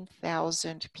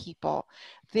 18,000 people.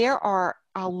 There are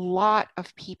a lot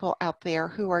of people out there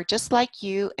who are just like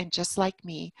you and just like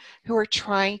me, who are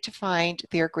trying to find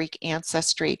their Greek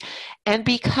ancestry. And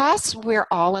because we're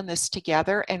all in this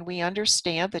together and we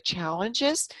understand the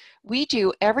challenges, we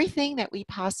do everything that we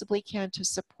possibly can to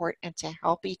support and to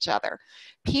help each other.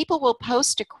 People will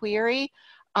post a query.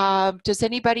 Does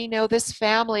anybody know this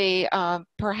family,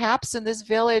 perhaps in this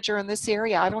village or in this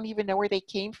area? I don't even know where they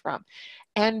came from.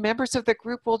 And members of the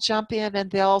group will jump in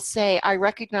and they'll say, I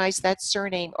recognize that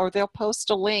surname, or they'll post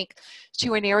a link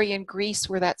to an area in Greece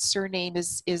where that surname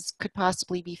could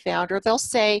possibly be found. Or they'll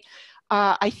say,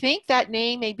 I think that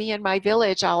name may be in my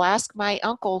village. I'll ask my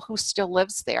uncle who still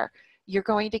lives there. You're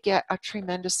going to get a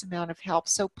tremendous amount of help.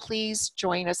 So please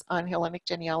join us on Hellenic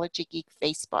Genealogy Geek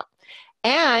Facebook.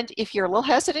 And if you're a little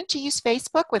hesitant to use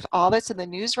Facebook with all that's in the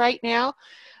news right now,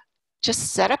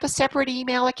 just set up a separate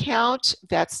email account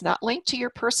that's not linked to your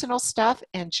personal stuff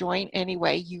and join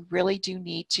anyway. You really do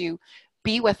need to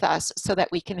be with us so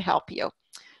that we can help you.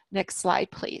 Next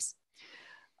slide, please.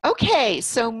 Okay,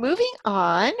 so moving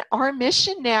on, our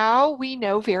mission now, we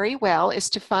know very well, is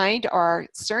to find our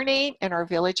surname and our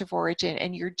village of origin,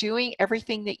 and you're doing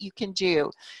everything that you can do.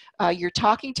 You're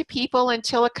talking to people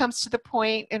until it comes to the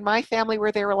point in my family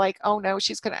where they were like, oh no,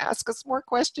 she's going to ask us more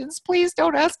questions. Please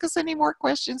don't ask us any more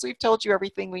questions. We've told you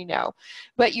everything we know.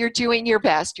 But you're doing your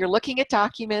best. You're looking at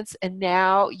documents, and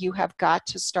now you have got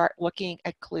to start looking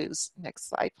at clues. Next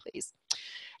slide, please.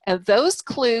 And those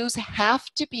clues have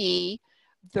to be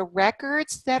the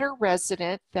records that are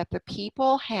resident that the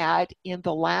people had in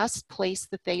the last place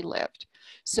that they lived.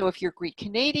 So if you're Greek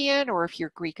Canadian or if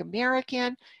you're Greek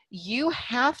American, you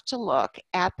have to look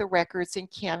at the records in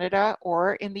Canada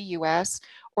or in the US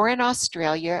or in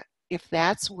Australia if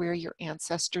that's where your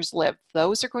ancestors lived.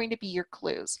 Those are going to be your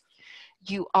clues.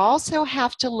 You also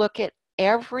have to look at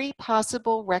every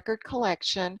possible record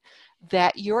collection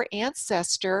that your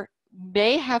ancestor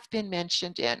may have been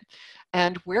mentioned in.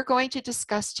 And we're going to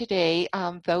discuss today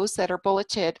those that are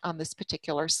bulleted on this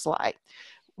particular slide.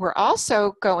 We're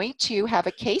also going to have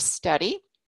a case study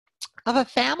of a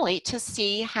family to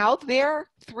see how their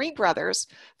 3 brothers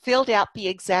filled out the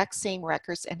exact same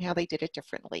records and how they did it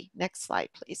differently. Next slide,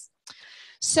 please.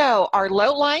 So our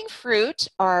low-lying fruit,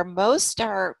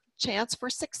 our chance for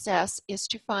success is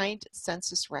to find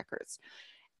census records.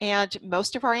 And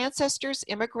most of our ancestors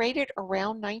immigrated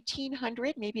around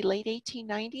 1900, maybe late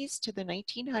 1890s to the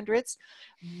 1900s.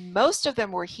 Most of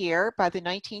them were here by the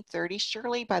 1930s,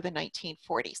 surely by the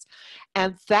 1940s.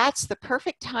 And that's the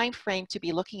perfect time frame to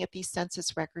be looking at these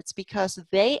census records because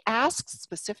they ask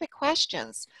specific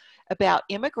questions about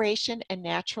immigration and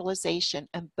naturalization.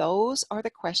 And those are the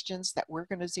questions that we're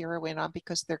going to zero in on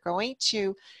because they're going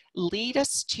to lead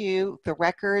us to the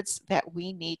records that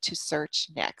we need to search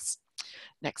next.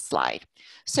 Next slide.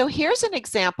 So here's an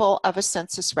example of a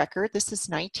census record. This is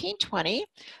 1920.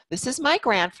 This is my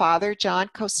grandfather, John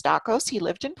Kostakos. He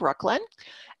lived in Brooklyn.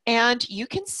 And you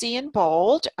can see in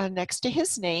bold next to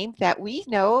his name that we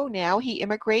know now he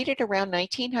immigrated around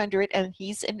 1900 and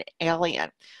he's an alien.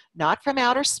 Not from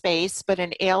outer space, but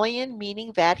an alien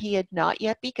meaning that he had not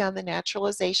yet begun the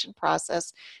naturalization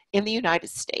process in the United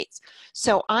States.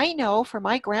 So I know for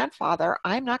my grandfather,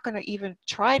 I'm not going to even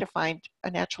try to find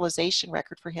a naturalization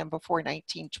record for him before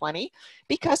 1920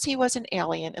 because he was an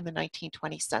alien in the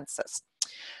 1920 census.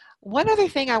 One other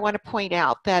thing I want to point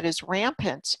out that is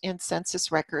rampant in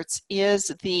census records is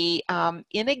the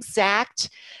inexact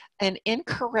and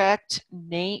incorrect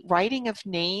writing of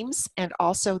names and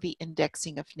also the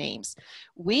indexing of names.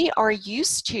 We are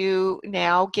used to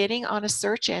now getting on a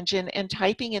search engine and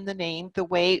typing in the name the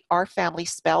way our family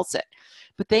spells it,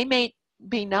 but they may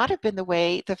not have been the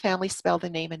way the family spelled the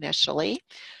name initially.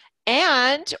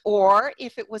 And, or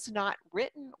if it was not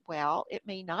written well, it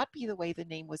may not be the way the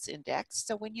name was indexed.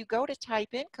 So when you go to type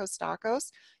in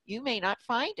Kostakos, you may not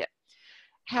find it.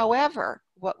 However,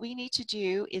 what we need to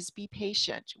do is be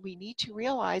patient. We need to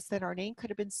realize that our name could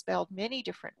have been spelled many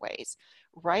different ways.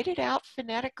 Write it out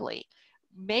phonetically.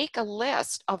 Make a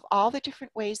list of all the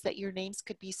different ways that your names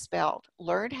could be spelled.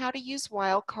 Learn how to use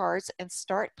wildcards and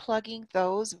start plugging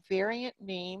those variant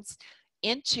names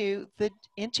into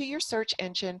your search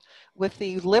engine with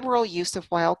the liberal use of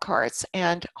wildcards,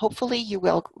 and hopefully you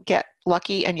will get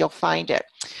lucky and you'll find it.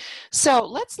 So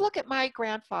let's look at my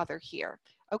grandfather here.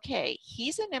 okay,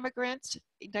 he's an immigrant,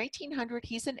 1900,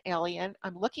 he's an alien.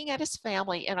 I'm looking at his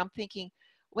family and I'm thinking,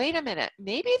 wait a minute,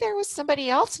 maybe there was somebody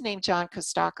else named John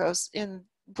Kostakos in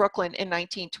Brooklyn in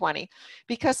 1920,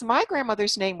 because my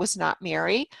grandmother's name was not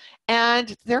Mary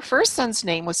and their first son's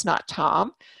name was not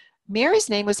Tom. Mary's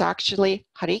name was actually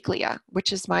Hariklia,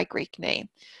 which is my Greek name.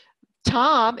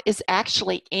 Tom is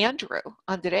actually Andrew,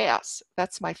 Andreas.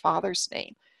 That's my father's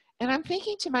name. And I'm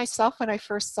thinking to myself when I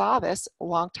first saw this a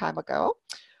long time ago,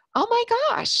 oh my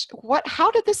gosh,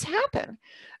 how did this happen?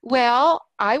 Well,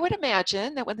 I would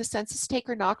imagine that when the census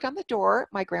taker knocked on the door,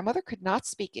 my grandmother could not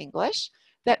speak English,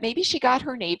 that maybe she got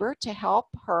her neighbor to help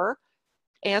her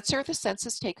answer the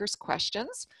census taker's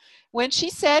questions. When she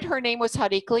said her name was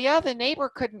Hariklia, the neighbor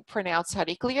couldn't pronounce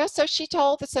Hariklia, so she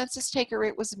told the census taker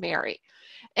it was Mary.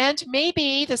 And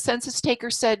maybe the census taker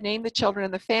said, name the children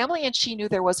in the family, and she knew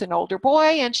there was an older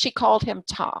boy, and she called him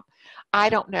Tom. I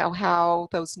don't know how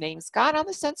those names got on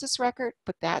the census record,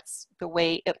 but that's the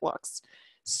way it looks.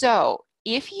 So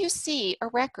if you see a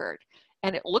record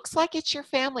and it looks like it's your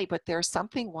family, but there's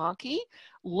something wonky,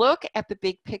 look at the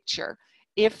big picture.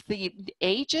 If the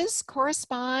ages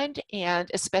correspond, and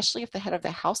especially if the head of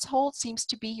the household seems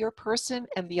to be your person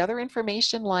and the other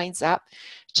information lines up,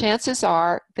 chances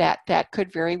are that that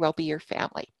could very well be your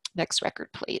family. Next record,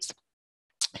 please.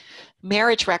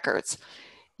 Marriage records.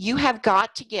 You have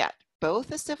got to get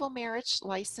both a civil marriage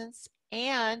license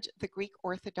and the Greek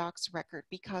Orthodox record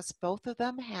because both of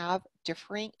them have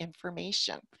differing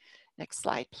information. Next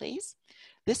slide, please.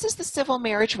 This is the civil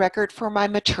marriage record for my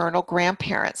maternal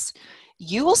grandparents.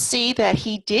 You will see that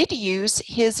he did use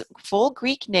his full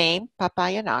Greek name,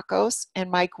 Papayanakos,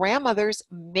 and my grandmother's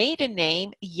maiden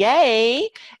name, Yay,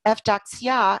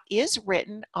 Evdoxia, is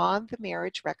written on the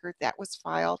marriage record that was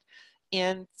filed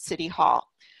in City Hall.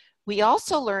 We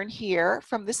also learn here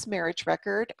from this marriage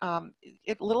record a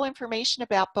little information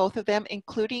about both of them,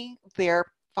 including their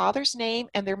father's name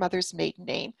and their mother's maiden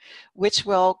name, which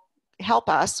will help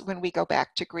us when we go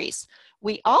back to Greece.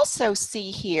 We also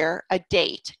see here a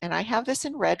date, and I have this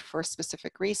in red for a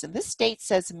specific reason. This date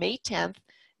says May 10th,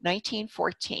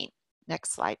 1914.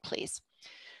 Next slide, please.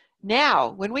 Now,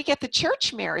 when we get the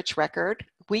church marriage record,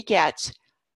 we get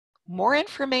more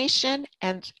information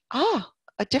and,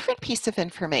 a different piece of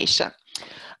information.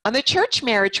 On the church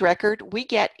marriage record, we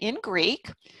get in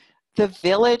Greek, the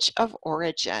village of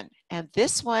origin, and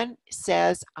this one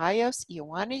says Ios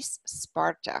Ioannis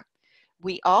Sparta.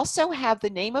 We also have the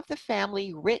name of the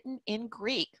family written in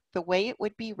Greek, the way it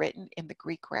would be written in the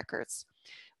Greek records.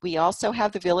 We also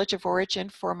have the village of origin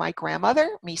for my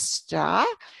grandmother, Mistra,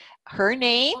 her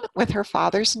name with her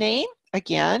father's name,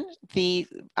 again, the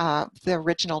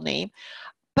original name.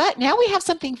 But now we have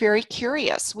something very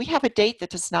curious. We have a date that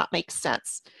does not make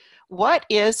sense. What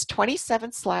is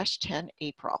 27/10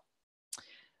 April?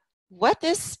 What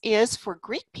this is for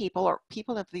Greek people or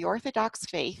people of the Orthodox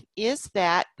faith is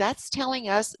that that's telling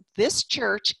us this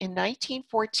church in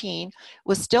 1914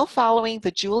 was still following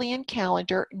the Julian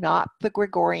calendar, not the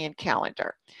Gregorian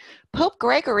calendar. Pope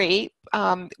Gregory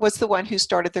was the one who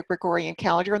started the Gregorian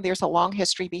calendar, and there's a long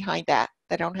history behind that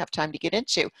I don't have time to get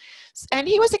into. And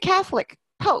he was a Catholic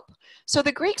Pope. So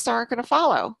the Greeks aren't going to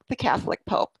follow the Catholic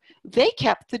Pope. They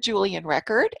kept the Julian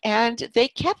record, and they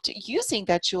kept using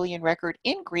that Julian record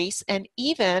in Greece and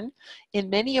even in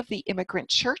many of the immigrant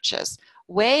churches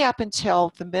way up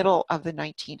until the middle of the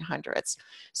 1900s.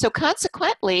 So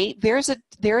consequently, there's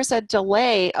a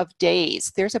delay of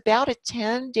days. There's about a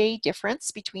 10-day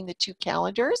difference between the two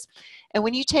calendars. And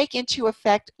when you take into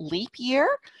effect leap year,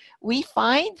 we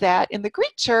find that in the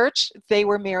Greek church, they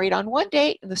were married on one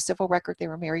date. In the civil record, they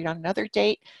were married on another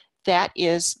date. That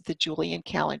is the Julian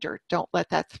calendar. Don't let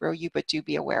that throw you, but do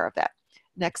be aware of that.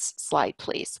 Next slide,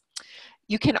 please.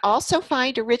 You can also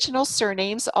find original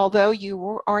surnames, although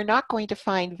you are not going to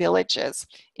find villages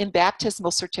in baptismal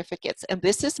certificates. And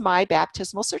this is my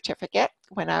baptismal certificate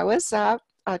when I was a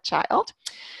child.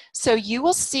 So you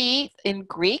will see in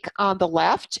Greek on the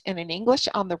left and in English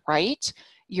on the right,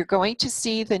 you're going to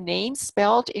see the name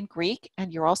spelled in Greek,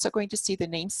 and you're also going to see the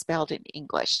name spelled in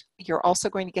English. You're also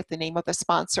going to get the name of the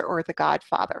sponsor or the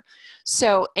godfather.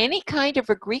 So any kind of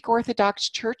a Greek Orthodox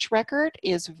church record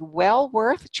is well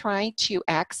worth trying to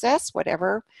access,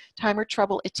 whatever time or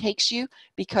trouble it takes you,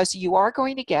 because you are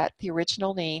going to get the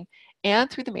original name and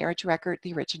through the marriage record,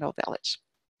 the original village.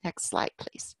 Next slide,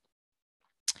 please.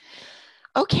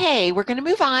 Okay, we're going to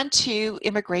move on to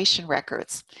immigration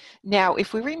records. Now,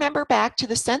 if we remember back to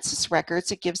the census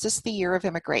records, it gives us the year of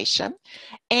immigration,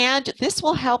 and this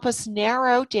will help us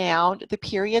narrow down the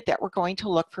period that we're going to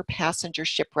look for passenger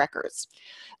ship records.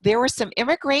 There were some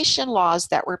immigration laws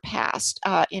that were passed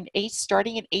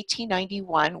starting in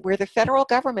 1891, where the federal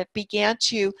government began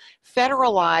to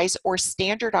federalize or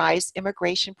standardize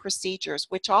immigration procedures,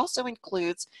 which also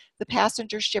includes the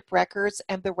passenger ship records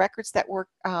and the records that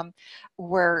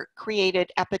were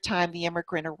created at the time the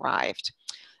immigrant arrived.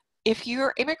 If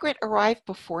your immigrant arrived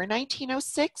before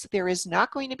 1906, there is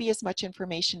not going to be as much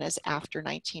information as after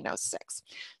 1906.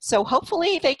 So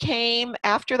hopefully they came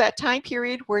after that time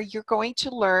period where you're going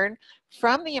to learn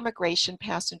from the immigration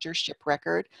passenger ship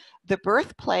record the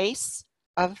birthplace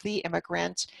of the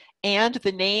immigrant and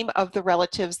the name of the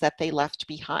relatives that they left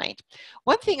behind.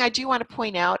 One thing I do want to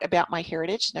point out about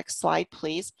MyHeritage, next slide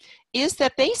please, is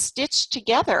that they stitched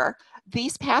together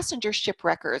these passenger ship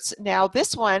records. Now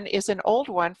this one is an old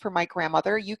one for my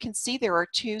grandmother. You can see there are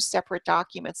two separate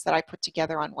documents that I put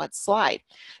together on one slide.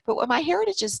 But what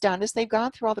MyHeritage has done is they've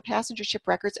gone through all the passenger ship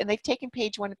records and they've taken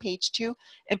page 1 and page 2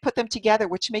 and put them together,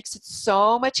 which makes it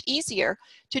so much easier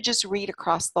to just read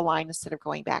across the line instead of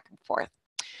going back and forth.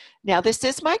 Now this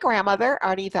is my grandmother,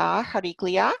 Arida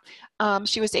Hariglia.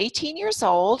 She was 18 years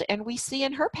old, and we see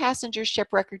in her passenger ship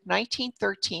record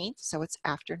 1913, so it's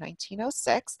after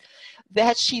 1906,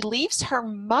 that she leaves her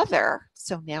mother.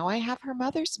 So now I have her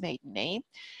mother's maiden name.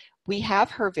 We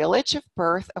have her village of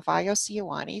birth of Ios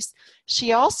Ioannis.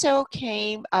 She also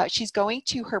came, she's going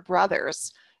to her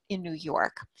brother's in New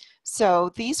York.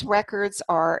 So these records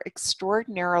are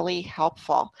extraordinarily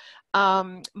helpful.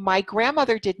 My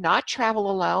grandmother did not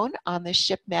travel alone on the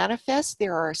ship manifest.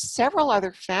 There are several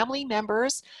other family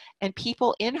members and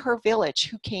people in her village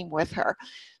who came with her.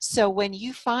 So when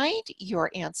you find your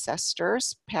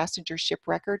ancestors' passenger ship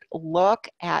record, look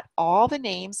at all the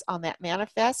names on that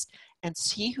manifest and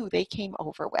see who they came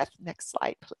over with. Next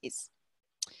slide, please.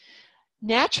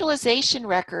 Naturalization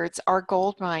records are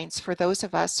gold mines for those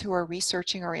of us who are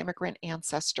researching our immigrant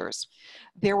ancestors.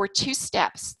 There were 2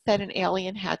 steps that an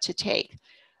alien had to take.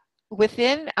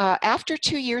 After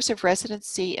 2 years of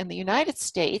residency in the United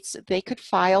States, they could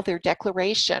file their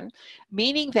declaration,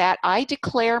 meaning that I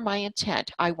declare my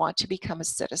intent, I want to become a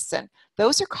citizen.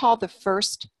 Those are called the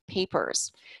first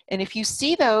papers. And if you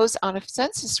see those on a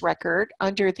census record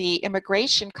under the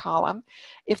immigration column,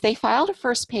 if they filed a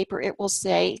first paper, it will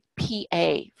say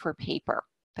PA for paper.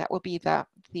 That will be the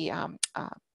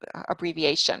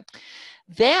abbreviation.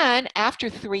 Then after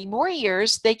 3 more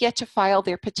years, they get to file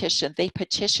their petition. They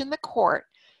petition the court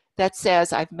that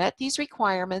says, I've met these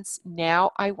requirements,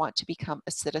 now I want to become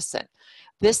a citizen.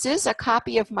 This is a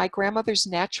copy of my grandmother's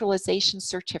naturalization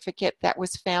certificate that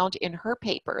was found in her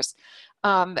papers.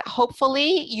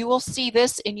 Hopefully you will see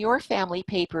this in your family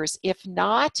papers. If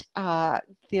not,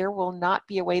 there will not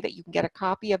be a way that you can get a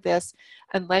copy of this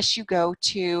unless you go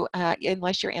to,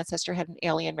 unless your ancestor had an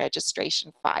alien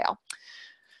registration file.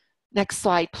 Next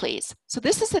slide, please. So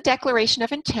this is the Declaration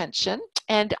of Intention,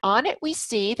 and on it we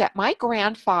see that my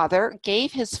grandfather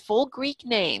gave his full Greek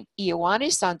name,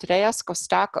 Ioannis Andreas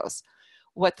Kostakos.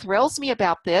 What thrills me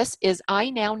about this is I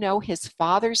now know his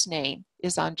father's name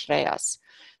is Andreas.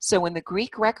 So in the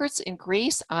Greek records in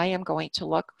Greece, I am going to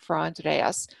look for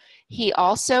Andreas. He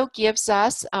also gives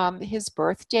us his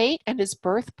birth date and his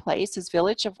birthplace. His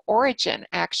village of origin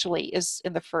actually is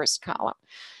in the first column.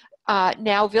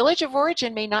 Now, village of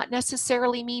origin may not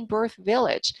necessarily mean birth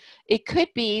village. It could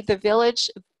be the village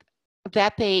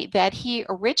that he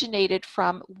originated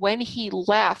from when he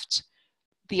left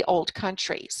the old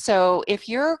country. So if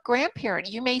you're a grandparent,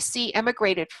 you may see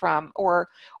emigrated from or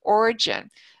origin.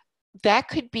 That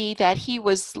could be that he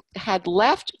had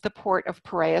left the port of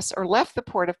Piraeus or left the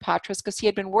port of Patras because he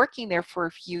had been working there for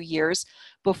a few years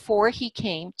before he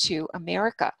came to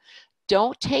America.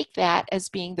 Don't take that as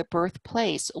being the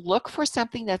birthplace. Look for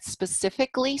something that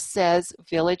specifically says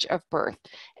village of birth.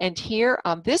 And here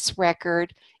on this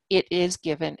record, it is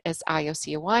given as Ios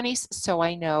Ioannis, so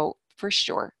I know for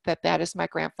sure that that is my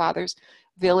grandfather's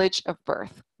village of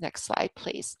birth. Next slide,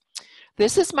 please.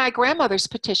 This is my grandmother's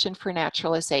petition for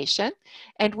naturalization,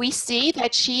 and we see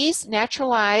that she's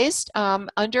naturalized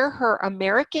under her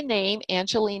American name,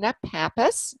 Angelina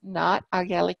Pappas, not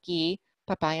Angeliki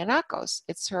Papayanakos.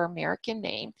 It's her American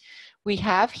name. We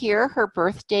have here her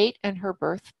birth date and her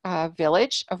birth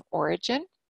village of origin.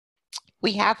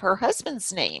 We have her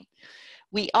husband's name.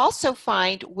 We also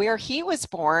find where he was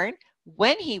born,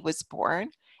 when he was born,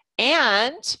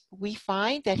 and we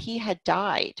find that he had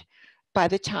died by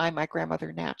the time my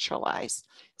grandmother naturalized.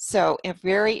 So a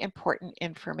very important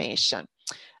information.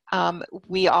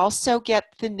 We also get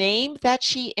the name that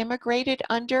she immigrated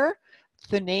under,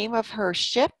 the name of her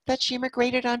ship that she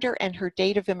immigrated under, and her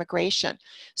date of immigration.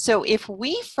 So if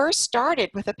we first started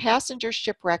with a passenger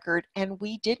ship record and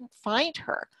we didn't find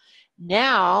her,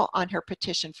 Now, on her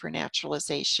petition for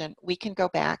naturalization, we can go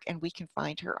back and we can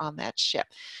find her on that ship.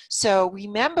 So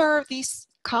remember, these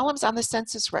columns on the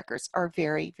census records are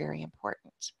very, very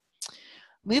important.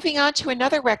 Moving on to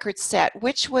another record set,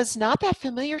 which was not that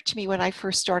familiar to me when I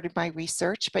first started my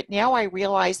research, but now I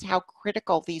realize how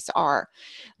critical these are.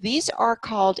 These are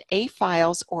called A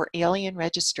files, or alien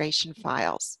registration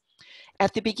files.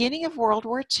 At the beginning of World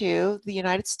War II, the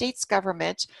United States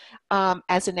government,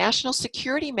 as a national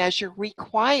security measure,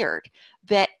 required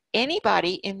that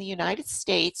anybody in the United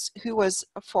States who was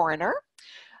a foreigner,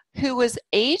 who was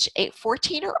age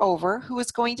 14 or over, who was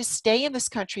going to stay in this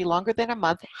country longer than a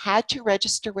month, had to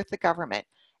register with the government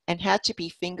and had to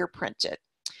be fingerprinted.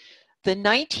 The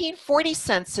 1940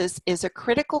 census is a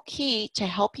critical key to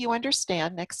help you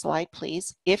understand, next slide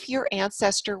please, if your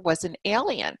ancestor was an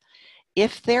alien.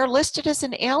 If they're listed as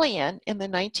an alien in the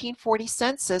 1940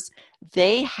 census,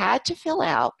 they had to fill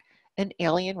out an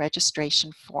alien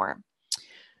registration form.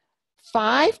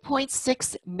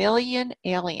 5.6 million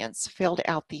aliens filled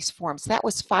out these forms. That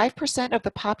was 5% of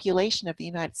the population of the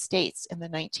United States in the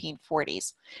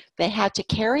 1940s. They had to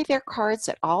carry their cards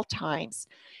at all times.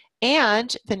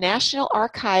 And the National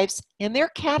Archives, in their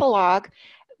catalog,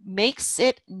 makes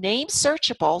it name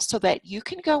searchable so that you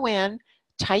can go in,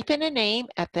 type in a name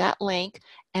at that link,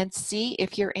 and see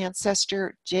if your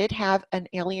ancestor did have an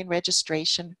alien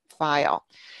registration file.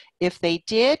 If they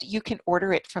did, you can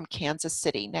order it from Kansas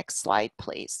City. Next slide,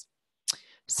 please.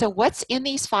 So what's in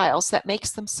these files that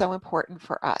makes them so important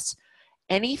for us?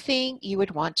 Anything you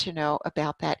would want to know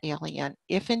about that alien,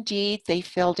 if indeed they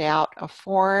filled out a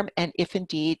form and if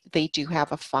indeed they do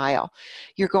have a file.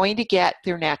 You're going to get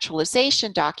their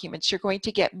naturalization documents, you're going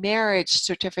to get marriage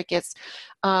certificates,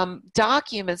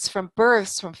 documents from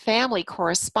births, from family,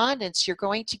 correspondence. You're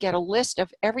going to get a list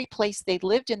of every place they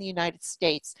lived in the United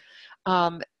States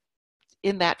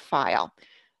in that file.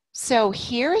 So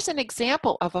here's an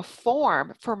example of a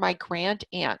form for my grand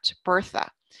aunt, Bertha.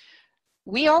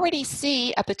 We already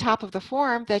see at the top of the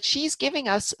form that she's giving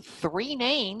us 3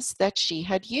 names that she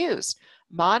had used: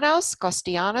 Manos,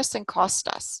 Costianos, and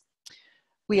Costas.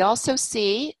 We also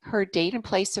see her date and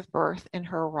place of birth and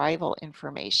her arrival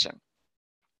information.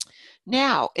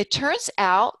 Now, it turns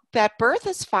out that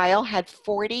Bertha's file had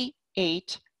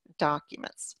 48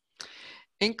 documents,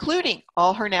 including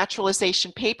all her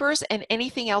naturalization papers and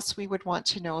anything else we would want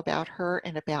to know about her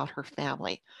and about her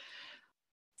family.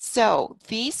 So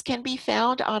these can be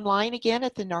found online again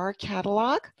at the NAR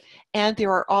catalog, and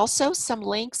there are also some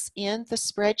links in the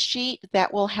spreadsheet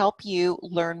that will help you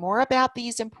learn more about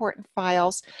these important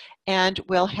files and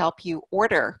will help you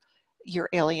order your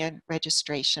alien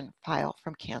registration file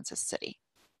from Kansas City.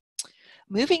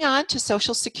 Moving on to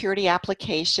Social Security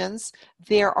applications,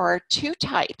 there are 2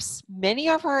 types. Many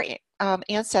of our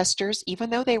ancestors,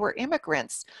 even though they were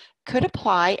immigrants, could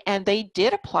apply, and they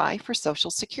did apply for Social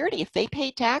Security. If they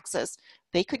paid taxes,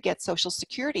 they could get Social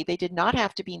Security. They did not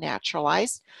have to be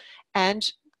naturalized,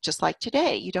 and just like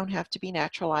today, you don't have to be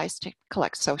naturalized to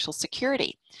collect Social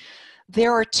Security.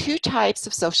 There are 2 types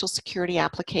of Social Security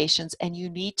applications, and you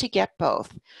need to get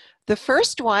both. The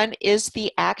first one is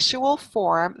the actual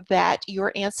form that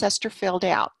your ancestor filled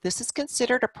out. This is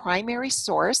considered a primary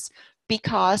source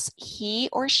because he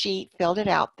or she filled it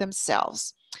out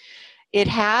themselves. It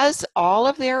has all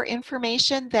of their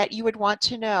information that you would want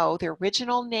to know: their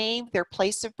original name, their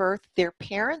place of birth, their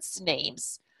parents'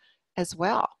 names as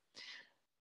well.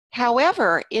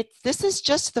 However, this is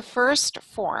just the first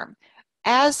form.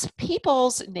 As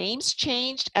people's names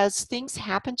changed, as things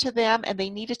happened to them and they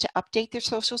needed to update their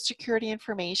Social Security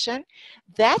information,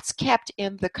 that's kept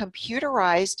in the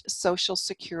computerized Social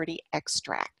Security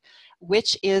extract,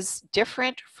 which is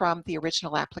different from the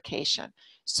original application.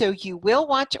 So you will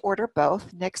want to order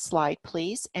both. Next slide,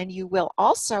 please. And you will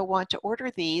also want to order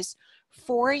these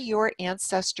for your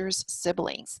ancestors'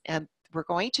 siblings. And we're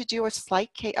going to do a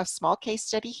small case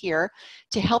study here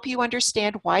to help you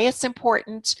understand why it's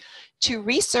important to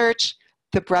research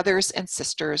the brothers and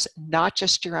sisters, not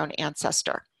just your own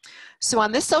ancestor. So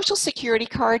on this Social Security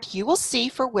card, you will see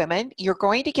for women, you're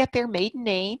going to get their maiden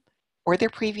name or their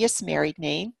previous married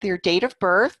name, their date of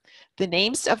birth, the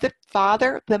names of the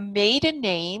father, the maiden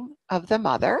name of the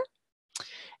mother.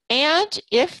 And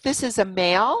if this is a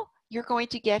male, you're going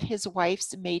to get his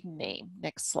wife's maiden name.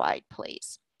 Next slide,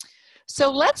 please. So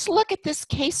let's look at this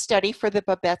case study for the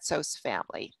Babetzos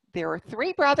family. There are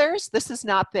 3 brothers. This is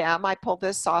not them. I pulled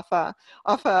this off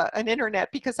an internet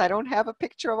because I don't have a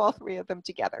picture of all 3 of them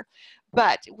together.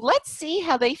 But let's see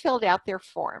how they filled out their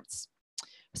forms.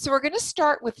 So we're going to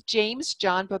start with James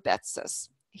John Babetzos.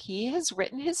 He has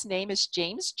written his name as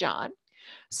James John.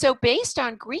 So based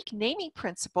on Greek naming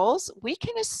principles, we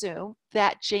can assume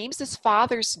that James's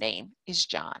father's name is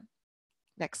John.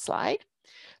 Next slide.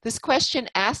 This question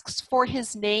asks for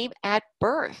his name at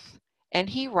birth, and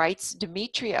he writes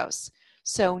Demetrios.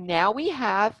 So now we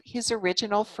have his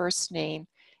original first name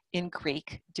in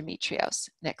Greek, Demetrios.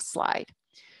 Next slide.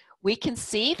 We can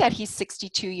see that he's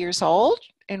 62 years old,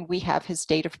 and we have his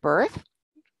date of birth.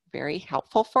 Very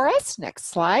helpful for us. Next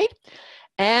slide.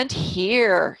 And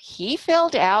here, he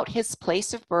filled out his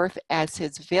place of birth as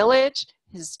his village,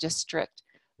 his district,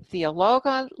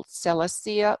 Theologon,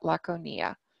 Seleucia,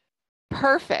 Laconia.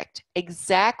 Perfect.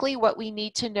 Exactly what we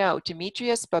need to know.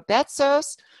 Demetrios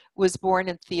Babetsos was born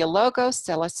in Theologos,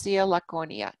 Seleucia,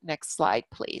 Laconia. Next slide,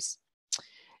 please.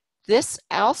 This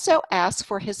also asks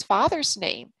for his father's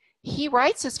name. He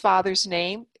writes his father's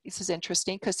name. This is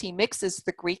interesting because he mixes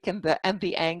the Greek and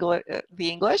the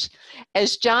English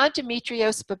as John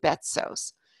Demetrios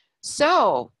Babetsos.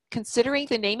 So, considering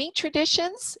the naming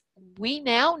traditions, we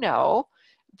now know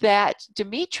that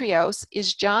Demetrios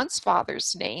is John's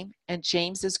father's name and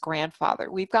James's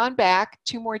grandfather. We've gone back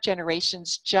 2 more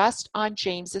generations just on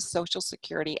James's Social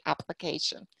Security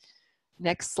application.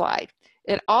 Next slide.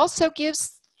 It also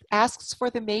asks for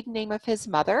the maiden name of his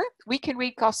mother. We can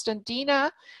read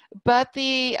Constantina, but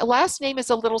the last name is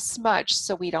a little smudged,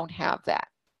 so we don't have that.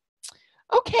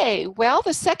 Okay, well,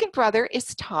 the second brother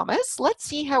is Thomas. Let's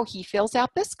see how he fills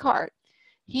out this card.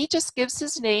 He just gives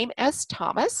his name as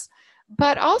Thomas,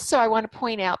 but also I want to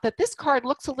point out that this card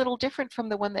looks a little different from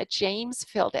the one that James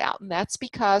filled out, and that's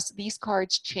because these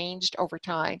cards changed over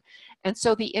time, and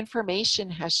so the information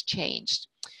has changed.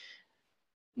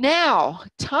 Now,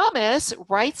 Thomas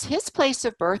writes his place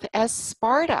of birth as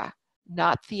Sparta,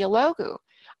 not Theologu.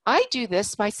 I do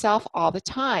this myself all the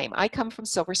time. I come from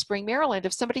Silver Spring, Maryland.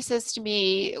 If somebody says to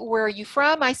me, where are you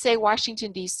from? I say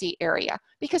Washington, D.C. area,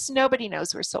 because nobody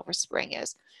knows where Silver Spring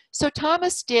is. So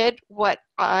Thomas did what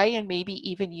I and maybe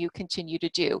even you continue to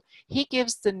do. He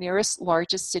gives the nearest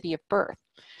largest city of birth.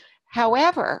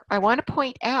 However, I want to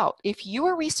point out, if you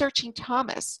are researching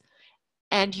Thomas,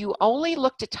 and you only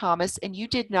looked at Thomas and you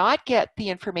did not get the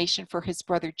information for his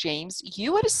brother James,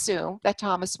 you would assume that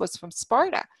Thomas was from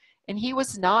Sparta, and he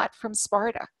was not from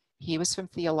Sparta. He was from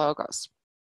Theologos.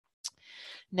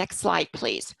 Next slide,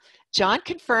 please. John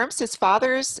confirms his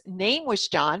father's name was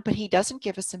John, but he doesn't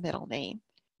give us a middle name.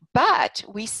 But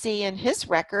we see in his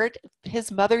record, his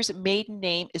mother's maiden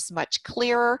name is much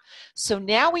clearer. So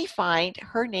now we find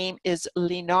her name is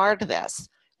Leonardes,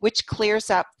 which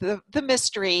clears up the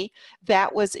mystery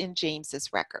that was in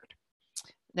James's record.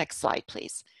 Next slide,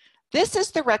 please. This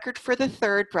is the record for the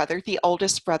third brother, the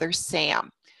oldest brother, Sam.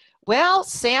 Well,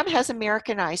 Sam has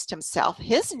Americanized himself.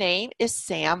 His name is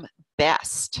Sam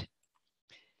Best.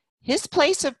 His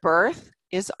place of birth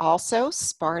is also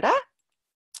Sparta,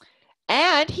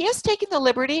 and he has taken the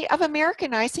liberty of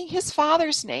Americanizing his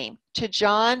father's name to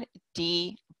John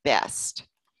D. Best.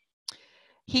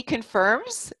 He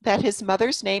confirms that his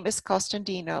mother's name is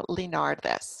Constantina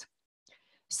Leonardes.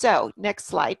 So, next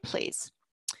slide, please.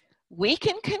 We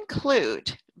can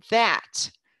conclude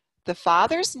that the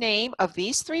father's name of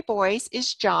these 3 boys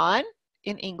is John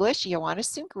in English,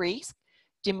 Ioannis in Greek,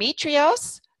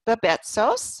 Demetrios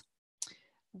Babetsos.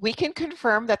 We can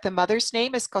confirm that the mother's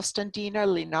name is Constantina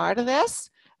Leonardes,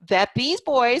 that these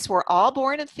boys were all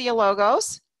born in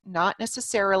Theologos, not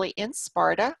necessarily in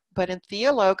Sparta, but in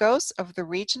Theologos of the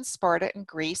region Sparta in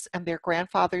Greece, and their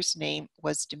grandfather's name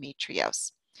was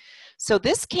Demetrios. So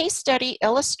this case study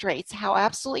illustrates how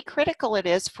absolutely critical it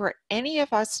is for any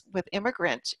of us with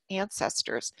immigrant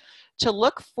ancestors to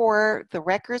look for the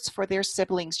records for their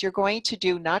siblings. You're going to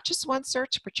do not just one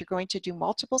search, but you're going to do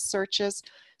multiple searches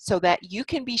so that you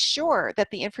can be sure that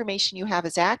the information you have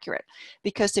is accurate.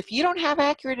 Because if you don't have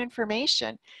accurate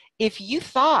information, if you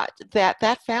thought that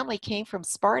that family came from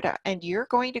Sparta and you're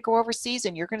going to go overseas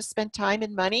and you're going to spend time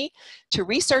and money to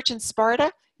research in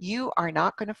Sparta, you are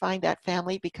not going to find that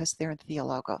family because they're in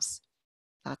Theologos,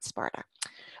 not Sparta.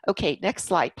 Okay, next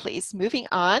slide, please. Moving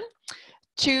on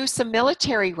to some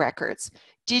military records.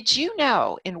 Did you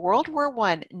know in World War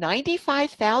I,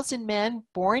 95,000 men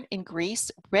born in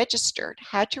Greece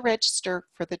had to register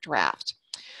for the draft?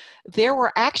 There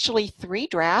were actually 3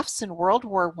 drafts in World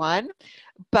War I,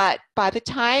 but by the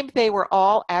time they were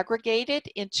all aggregated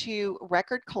into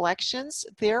record collections,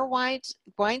 there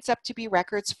winds up to be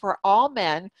records for all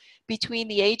men between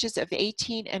the ages of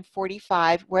 18 and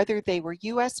 45, whether they were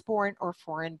US born or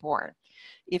foreign born.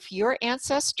 If your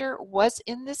ancestor was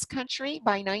in this country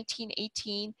by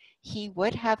 1918, he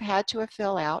would have had to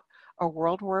fill out a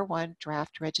World War I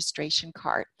draft registration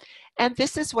card. And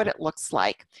this is what it looks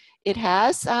like. It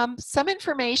has some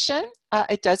information.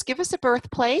 It does give us a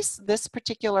birthplace. This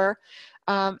particular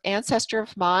ancestor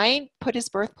of mine put his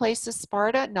birthplace as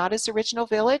Sparta, not his original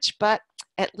village, but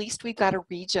at least we've got a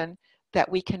region that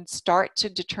we can start to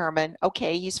determine,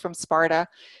 okay, he's from Sparta.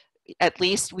 At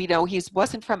least we know he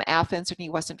wasn't from Athens and he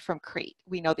wasn't from Crete.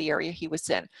 We know the area he was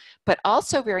in. But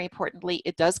also very importantly,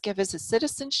 it does give us a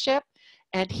citizenship,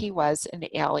 and he was an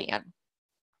alien.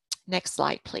 Next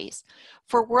slide, please.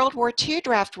 For World War II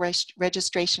draft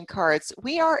registration cards,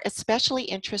 we are especially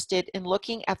interested in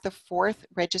looking at the fourth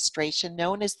registration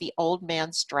known as the old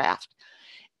man's draft,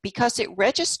 because it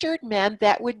registered men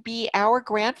that would be our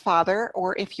grandfather,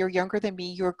 or if you're younger than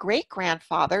me, your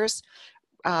great-grandfather's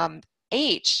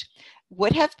age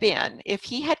would have been, if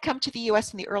he had come to the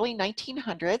US in the early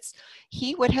 1900s,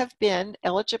 he would have been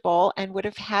eligible and would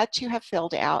have had to have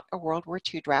filled out a World War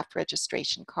II draft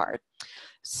registration card.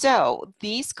 So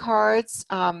these cards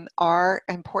are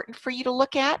important for you to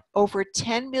look at. Over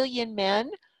 10 million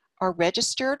men are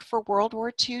registered for World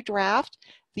War II draft.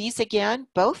 These again,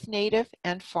 both native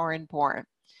and foreign born.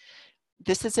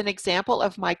 This is an example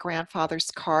of my grandfather's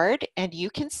card, and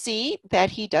you can see that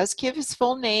he does give his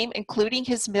full name, including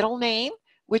his middle name,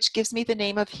 which gives me the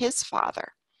name of his father.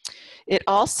 It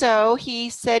also,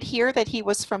 he said here that he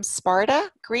was from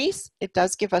Sparta, Greece. It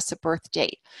does give us a birth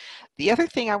date. The other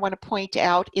thing I want to point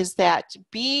out is that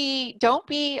don't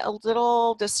be a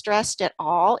little distressed at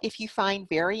all if you find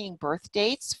varying birth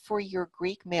dates for your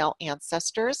Greek male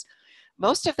ancestors.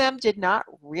 Most of them did not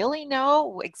really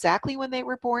know exactly when they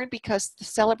were born, because the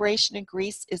celebration in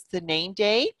Greece is the name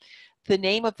day. The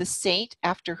name of the saint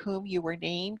after whom you were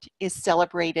named is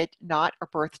celebrated, not a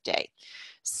birthday.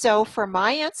 So for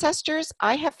my ancestors,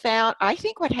 I have found, I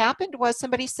think what happened was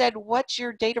somebody said, what's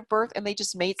your date of birth? And they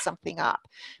just made something up,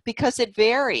 because it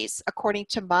varies according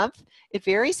to month. It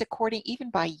varies according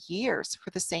even by years for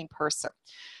the same person.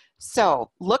 So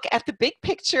look at the big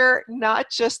picture, not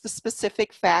just the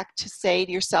specific fact to say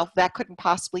to yourself, that couldn't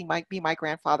possibly be my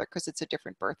grandfather because it's a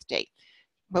different birth date.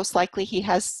 Most likely he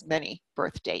has many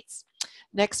birth dates.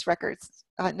 Next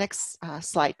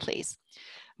slide, please.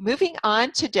 Moving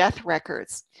on to death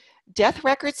records. Death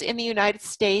records in the United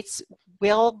States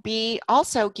will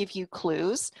also give you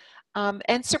clues,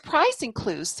 and surprising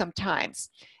clues sometimes.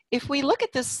 If we look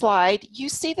at this slide, you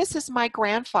see this is my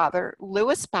grandfather,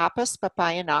 Louis Pappas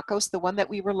Papagiannakos, the one that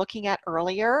we were looking at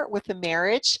earlier with the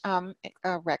marriage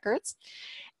records.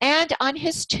 And on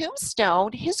his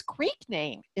tombstone, his Greek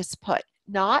name is put,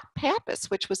 not Pappas,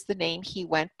 which was the name he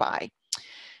went by.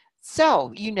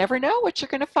 So you never know what you're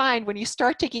going to find when you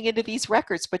start digging into these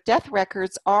records, but death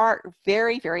records are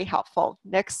very, very helpful.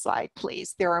 Next slide,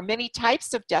 please. There are many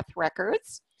types of death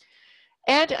records,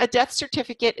 and a death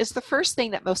certificate is the first thing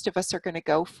that most of us are going to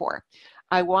go for.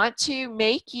 I want to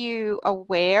make you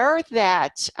aware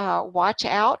that watch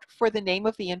out for the name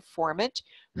of the informant.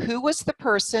 Who was the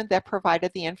person that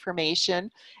provided the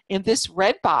information in this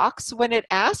red box when it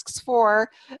asks for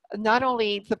not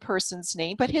only the person's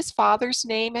name, but his father's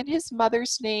name and his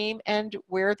mother's name and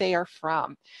where they are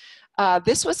from.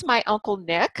 This was my Uncle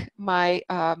Nick, my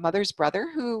mother's brother,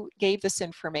 who gave this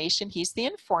information. He's the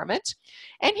informant,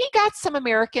 and he got some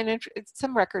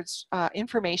some records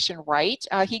information right.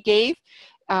 He gave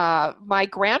my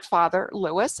grandfather,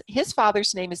 Louis, his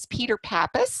father's name is Peter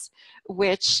Pappas,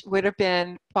 which would have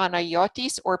been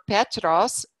Panayotis or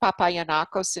Petros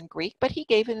Papagiannakos in Greek, but he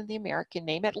gave it the American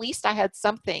name. At least I had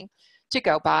something to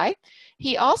go by.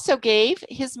 He also gave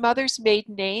his mother's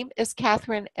maiden name as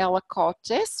Catherine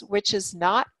Elakotis, which is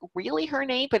not really her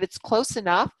name, but it's close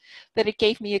enough that it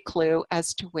gave me a clue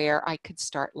as to where I could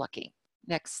start looking.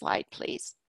 Next slide,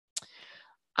 please.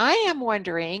 I am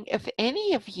wondering if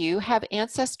any of you have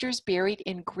ancestors buried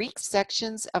in Greek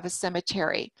sections of a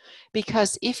cemetery,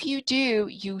 because if you do,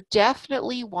 you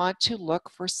definitely want to look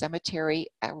for cemetery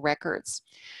records.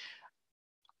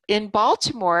 In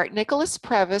Baltimore, Nicholas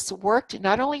Previs worked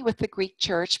not only with the Greek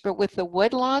church, but with the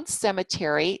Woodlawn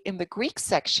Cemetery in the Greek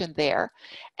section there.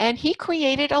 And he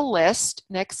created a list,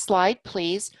 next slide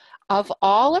please, of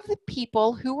all of the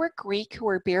people who were Greek who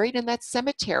were buried in that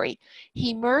cemetery.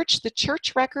 He merged the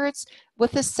church records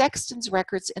with the sexton's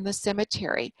records in the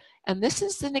cemetery. And this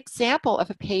is an example of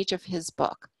a page of his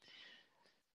book.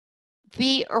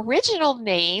 The original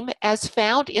name as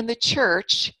found in the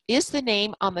church is the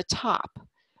name on the top.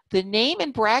 The name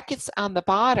in brackets on the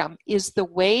bottom is the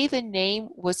way the name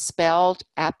was spelled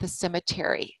at the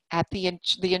cemetery, at the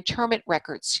interment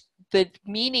records,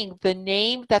 meaning the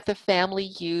name that the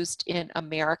family used in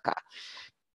America.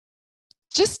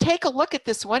 Just take a look at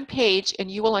this one page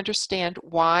and you will understand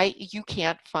why you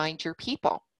can't find your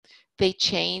people. They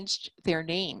changed their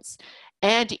names.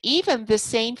 And even the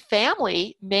same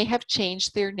family may have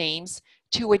changed their names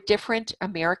to a different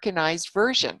Americanized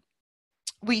version.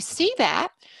 We see that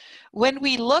when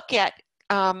we look at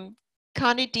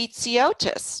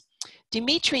Koniditsiotis,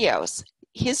 Dimitrios.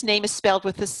 His name is spelled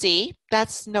with a C.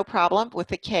 That's no problem,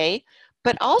 with a K,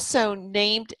 but also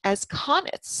named as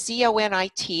Konitz,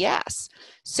 C-O-N-I-T-S.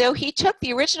 So he took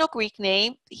the original Greek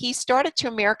name, he started to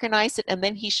Americanize it, and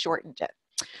then he shortened it.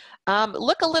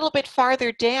 Look a little bit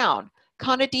farther down.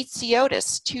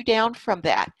 Koniditsiotis, 2 down from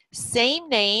that. Same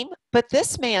name, but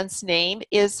this man's name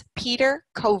is Peter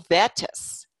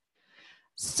Kovetis.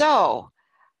 So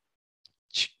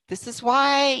this is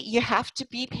why you have to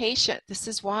be patient. This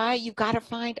is why you've got to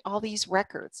find all these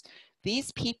records.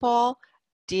 These people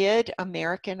did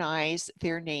Americanize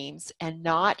their names, and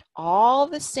not all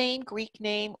the same Greek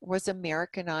name was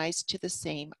Americanized to the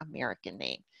same American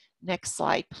name. Next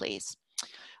slide, please.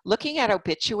 Looking at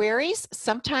obituaries,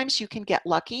 sometimes you can get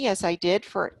lucky, as I did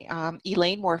for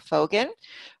Elaine Morfogen.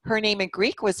 Her name in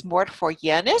Greek was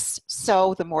Morphogenis,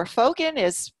 so the Morfogen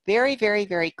is very, very,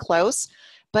 very close.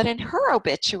 But in her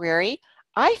obituary,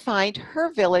 I find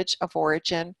her village of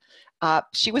origin.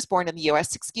 She was born in the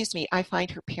US, excuse me. I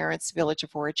find her parents' village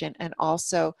of origin and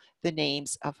also the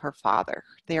names of her father.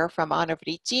 They're from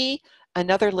Anavriti,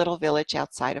 another little village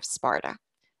outside of Sparta.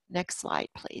 Next slide,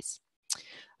 please.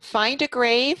 Find a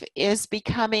Grave is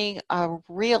becoming a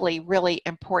really, really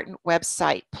important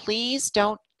website. Please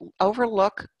don't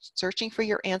overlook searching for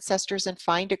your ancestors and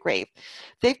Find a Grave.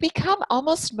 They've become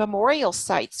almost memorial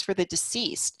sites for the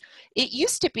deceased. It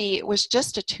used to be, it was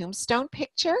just a tombstone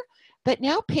picture, but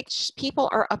now people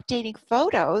are updating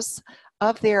photos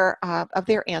of their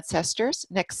ancestors.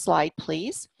 Next slide,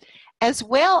 please. As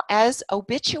well as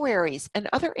obituaries and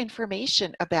other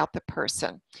information about the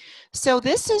person. So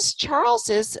this is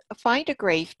Charles's Find a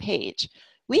Grave page.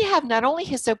 We have not only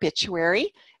his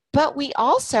obituary, but we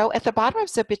also, at the bottom of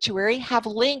his obituary, have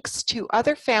links to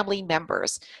other family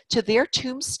members, to their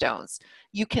tombstones.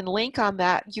 You can link on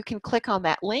that, you can click on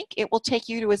that link. It will take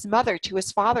you to his mother, to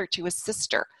his father, to his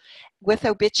sister, with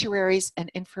obituaries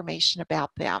and information about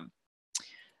them.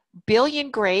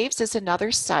 Billion Graves is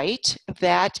another site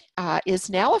that is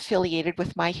now affiliated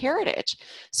with MyHeritage.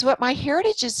 So what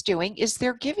MyHeritage is doing is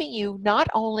they're giving you not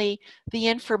only the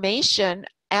information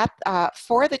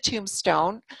for the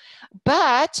tombstone,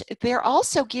 but they're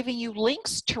also giving you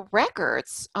links to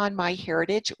records on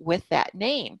MyHeritage with that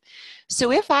name.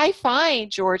 So if I find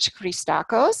George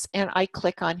Christakos and I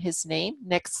click on his name,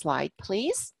 next slide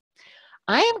please,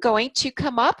 I am going to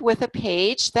come up with a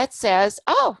page that says,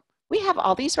 oh, we have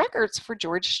all these records for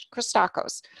George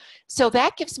Christakos. So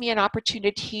that gives me an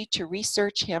opportunity to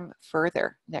research him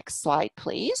further. Next slide,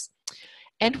 please.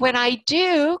 And when I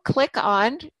do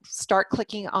start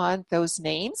clicking on those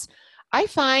names, I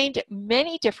find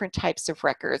many different types of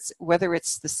records, whether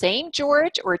it's the same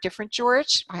George or a different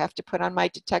George. I have to put on my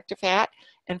detective hat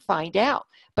and find out.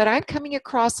 But I'm coming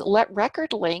across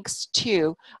record links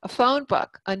to a phone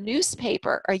book, a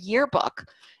newspaper, a yearbook,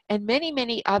 and many,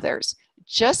 many others,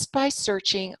 just by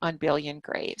searching on Billion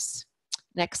Graves.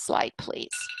 Next slide, please.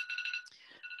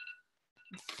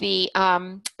 The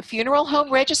funeral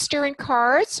home register and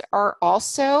cards are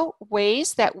also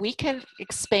ways that we can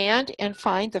expand and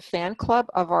find the fan club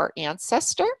of our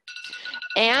ancestor.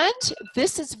 And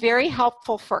this is very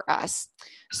helpful for us.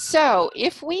 So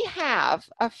if we have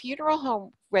a funeral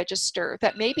home register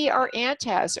that maybe our aunt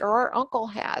has or our uncle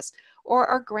has or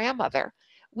our grandmother,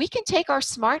 we can take our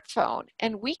smartphone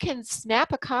and we can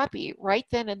snap a copy right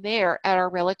then and there at our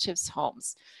relatives'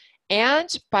 homes.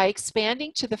 And by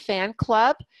expanding to the fan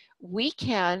club, we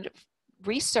can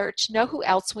know who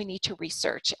else we need to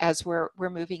research as we're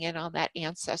moving in on that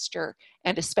ancestor,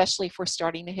 and especially if we're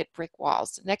starting to hit brick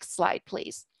walls. Next slide,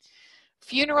 please.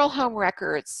 Funeral home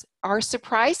records are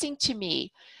surprising to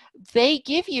me. They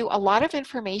give you a lot of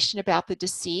information about the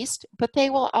deceased, but they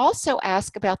will also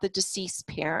ask about the deceased's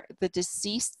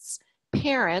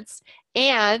parents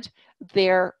and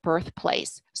their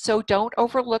birthplace. So don't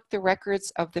overlook the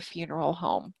records of the funeral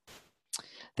home.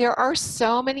 There are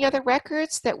so many other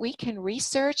records that we can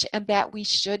research and that we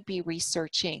should be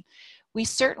researching. We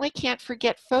certainly can't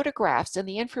forget photographs and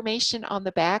the information on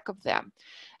the back of them,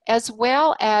 as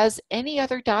well as any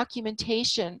other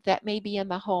documentation that may be in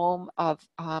the home of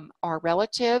our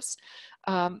relatives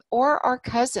or our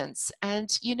cousins.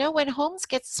 And you know, when homes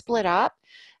get split up,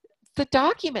 the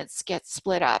documents get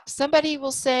split up. Somebody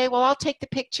will say, well, I'll take the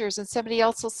pictures, and somebody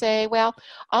else will say, well,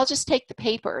 I'll just take the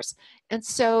papers. And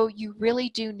so you really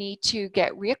do need to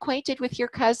get reacquainted with your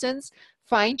cousins,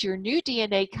 find your new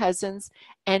DNA cousins,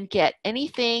 and get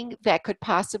anything that could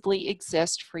possibly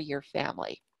exist for your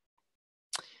family.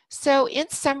 So in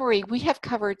summary, we have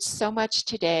covered so much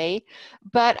today,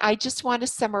 but I just want to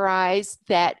summarize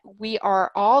that we are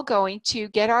all going to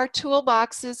get our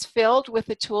toolboxes filled with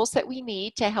the tools that we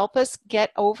need to help us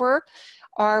get over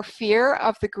our fear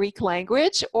of the Greek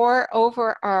language or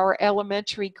over our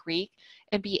elementary Greek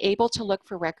and be able to look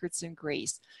for records in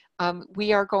Greece.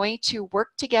 We are going to work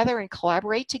together and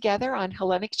collaborate together on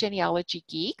Hellenic Genealogy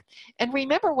Geek. And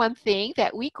remember one thing,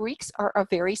 that we Greeks are a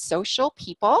very social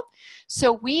people.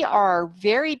 So we are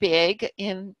very big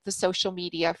in the social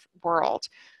media world.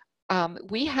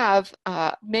 We have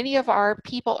many of our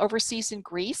people overseas in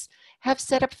Greece have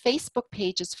set up Facebook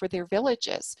pages for their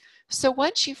villages. So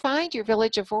once you find your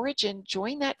village of origin,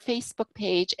 join that Facebook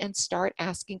page and start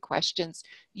asking questions.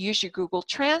 Use your Google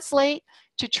Translate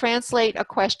to translate a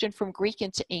question from Greek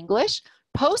into English.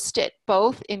 Post it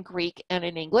both in Greek and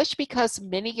in English because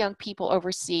many young people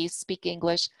overseas speak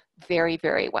English very,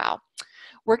 very well.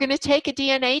 We're going to take a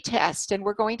DNA test and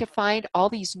we're going to find all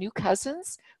these new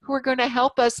cousins who are going to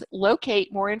help us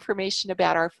locate more information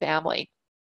about our family.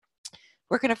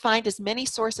 We're going to find as many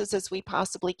sources as we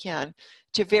possibly can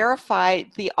to verify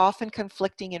the often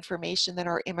conflicting information that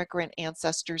our immigrant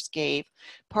ancestors gave.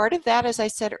 Part of that, as I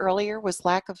said earlier, was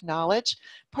lack of knowledge.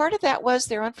 Part of that was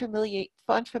their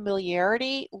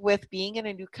unfamiliarity with being in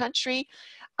a new country.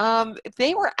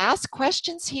 They were asked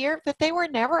questions here that they were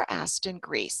never asked in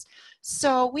Greece.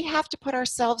 So we have to put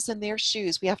ourselves in their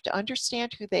shoes. We have to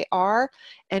understand who they are,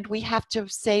 and we have to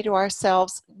say to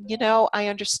ourselves, you know, I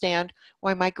understand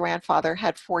why my grandfather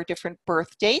had 4 different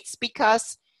birth dates,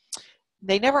 because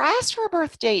they never asked for a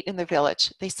birth date in the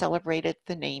village. They celebrated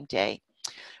the name day.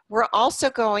 We're also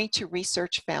going to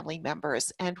research family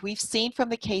members, and we've seen from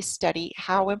the case study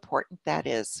how important that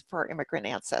is for immigrant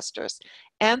ancestors.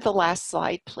 And the last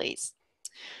slide, please.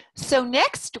 So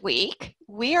next week,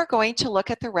 we are going to look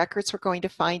at the records we're going to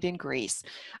find in Greece.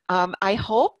 I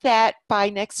hope that by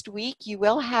next week, you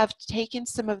will have taken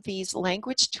some of these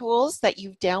language tools that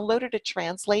you've downloaded a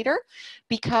translator,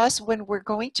 because when we're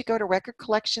going to go to record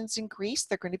collections in Greece,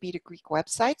 they're going to be to Greek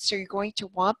websites. So you're going to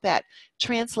want that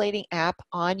translating app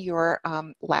on your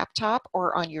laptop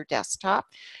or on your desktop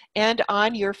and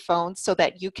on your phone so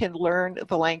that you can learn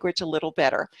the language a little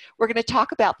better. We're going to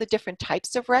talk about the different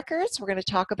types of records. We're going to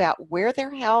talk about where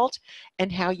they're held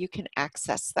and how you can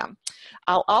access them.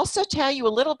 I'll also tell you a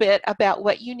little bit about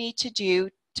what you need to do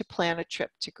to plan a trip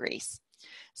to Greece.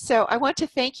 So I want to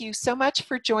thank you so much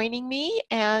for joining me.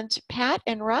 And Pat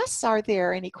and Russ, are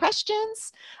there any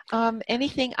questions?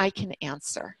 Anything I can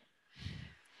answer?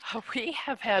 We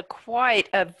have had quite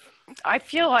a, I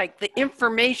feel like the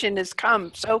information has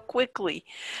come so quickly.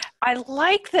 I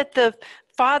like that the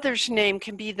father's name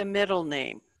can be the middle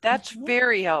name. That's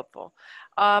very helpful.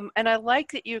 And I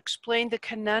like that you explained the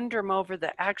conundrum over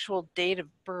the actual date of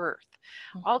birth.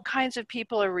 All kinds of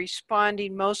people are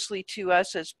responding, mostly to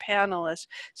us as panelists,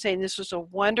 saying this was a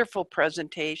wonderful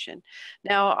presentation.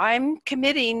 Now, I'm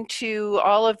committing to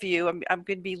all of you. I'm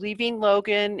going to be leaving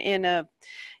Logan in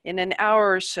an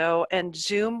hour or so, and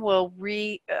Zoom will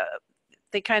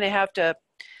they kind of have to,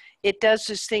 it does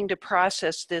this thing to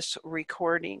process this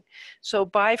recording. So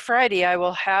by Friday, I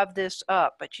will have this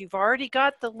up, but you've already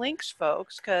got the links,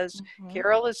 folks, because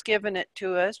Carol has given it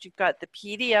to us. You've got the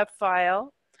PDF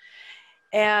file.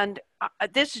 And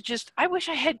this is just, I wish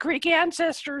I had Greek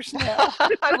ancestors now.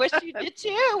 I wish you did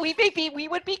too. We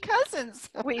would be cousins.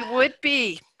 We would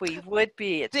be.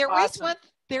 It's awesome.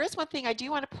 There is one thing I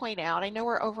do want to point out. I know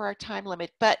we're over our time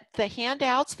limit, but the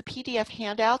handouts, the PDF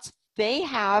handouts, they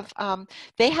have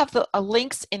the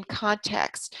links in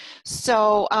context.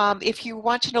 So if you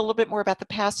want to know a little bit more about the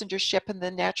passengership and the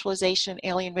naturalization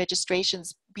alien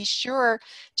registrations, be sure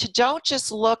to don't just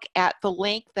look at the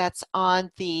link that's on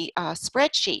the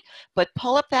spreadsheet, but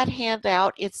pull up that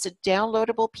handout. It's a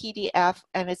downloadable PDF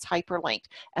and it's hyperlinked,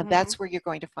 and that's where you're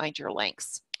going to find your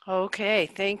links. Okay,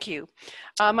 thank you.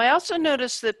 I also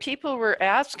noticed that people were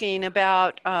asking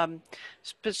about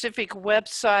specific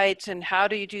websites and how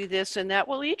do you do this and that.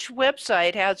 Well, each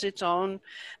website has its own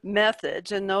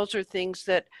methods, and those are things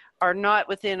that are not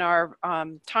within our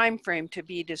time frame to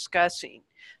be discussing.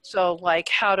 So like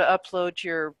how to upload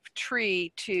your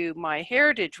tree to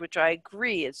MyHeritage, which I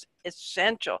agree is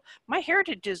essential.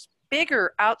 MyHeritage is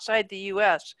bigger outside the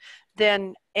U.S.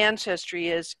 than Ancestry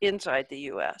is inside the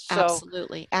U.S. So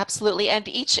Absolutely, absolutely. And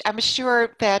I'm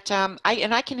sure that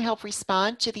I can help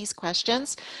respond to these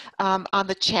questions on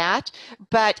the chat,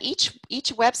 but each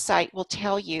website will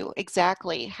tell you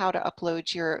exactly how to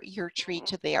upload your tree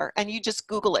to there. And you just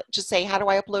Google it. Just say, how do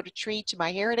I upload a tree to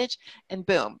MyHeritage? And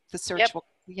boom, the search yep. will,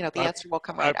 the I, answer will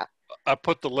come I, right up. I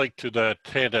put the link to that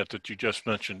handout that you just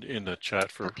mentioned in the chat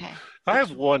for. Okay. I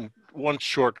have one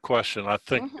short question. I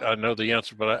think Mm-hmm. I know the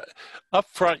answer, but up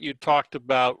front you talked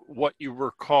about what you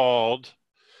were called.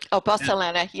 Oh,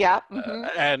 Barcelona, yeah. Mm-hmm.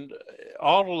 And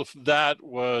all of that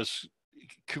was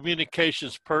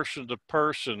communications person to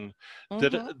person.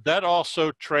 Did Mm-hmm. that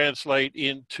also translate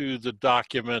into the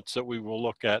documents that we will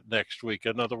look at next week?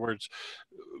 In other words,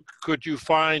 could you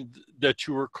find that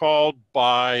you were called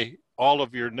by all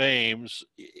of your names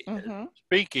Mm-hmm.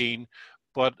 speaking,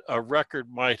 but a record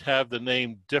might have the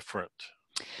name different?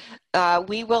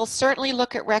 We will certainly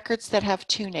look at records that have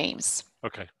two names.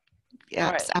 Okay.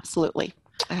 All right. Absolutely.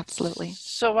 Absolutely.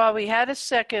 So while we had a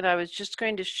second, I was just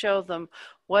going to show them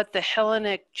what the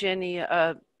Hellenic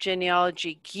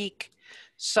Genealogy Geek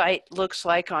site looks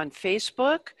like on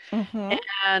Facebook. Mm-hmm.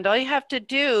 And all you have to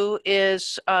do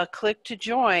is click to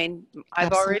join.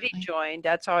 I've already Absolutely. joined.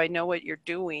 That's how I know what you're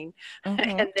doing.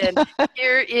 Mm-hmm. And then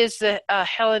here is the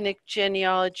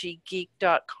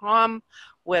HellenicGenealogyGeek.com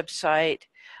website.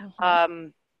 Mm-hmm.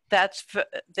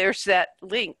 There's that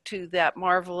link to that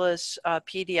marvelous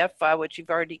PDF file, which you've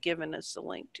already given us the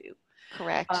link to.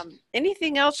 Correct.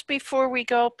 Anything else before we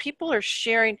go? People are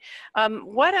sharing.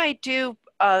 What I do,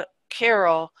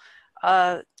 Carol,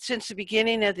 since the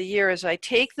beginning of the year is I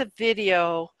take the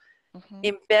video, Mm-hmm.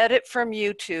 embed it from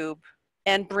YouTube,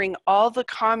 and bring all the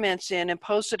comments in and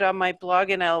post it on my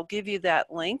blog, and I'll give you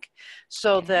that link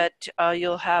so Okay. that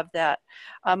you'll have that.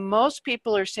 Most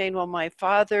people are saying, well, my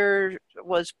father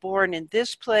was born in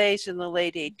this place in the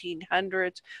late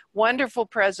 1800s. Wonderful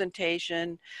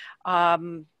presentation.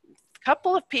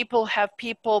 Couple of people have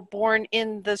people born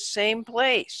in the same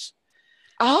place.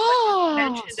 Oh,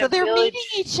 Mentioned so a they're meeting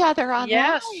village. each other online.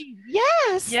 Yes,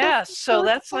 Yes, yes. that's So so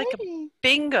that's like a exciting.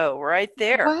 bingo right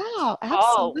there. Wow, All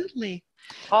absolutely.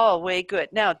 all way good.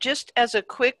 Now, just as a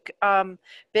quick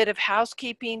bit of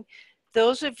housekeeping,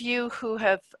 those of you who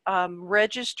have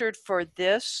registered for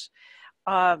this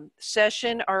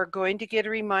session are going to get a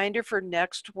reminder for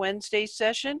next Wednesday's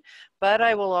session, but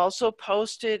I will also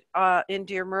post it in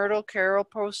Dear Myrtle. Carol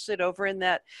posted over in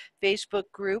that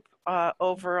Facebook group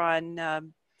over on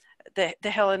the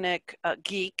Hellenic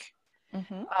Geek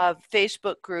Mm-hmm.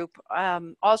 Facebook group,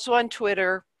 also on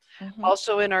Twitter, Mm-hmm.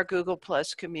 also in our Google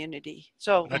Plus community.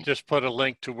 So I just put a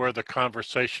link to where the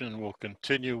conversation will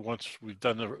continue once we've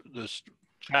done this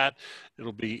chat.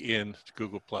 It'll be in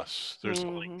Google Plus. There's a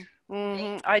link.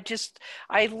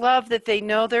 I love that they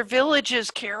know their villages,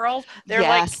 Carol. They're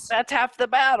like, Yes, that's half the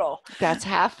battle. that's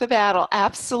half the battle.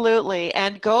 Absolutely.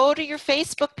 And go to your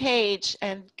Facebook page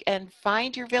and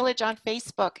find your village on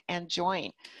Facebook and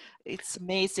join. It's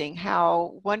amazing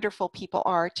how wonderful people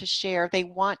are to share. They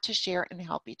want to share and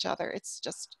help each other. It's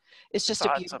just It's a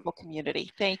awesome. beautiful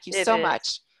community. Thank you It so is.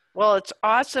 much. Well, it's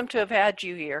awesome to have had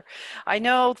you here. I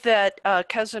know that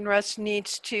Cousin Russ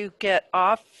needs to get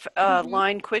off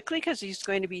line quickly because he's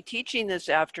going to be teaching this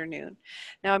afternoon.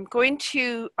 Now I'm going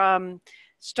to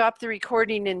stop the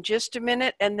recording in just a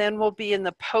minute, and then we'll be in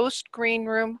the post green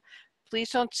room.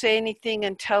 Please don't say anything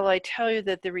until I tell you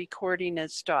that the recording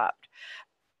has stopped.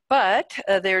 But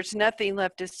there's nothing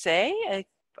left to say.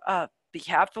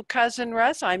 Behalf of Cousin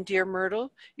Russ, I'm Dear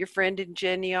Myrtle, your friend in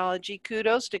genealogy.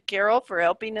 Kudos to Carol for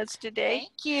helping us today.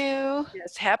 Thank you.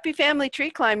 Yes, happy family tree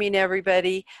climbing,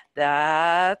 everybody.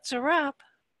 That's a wrap.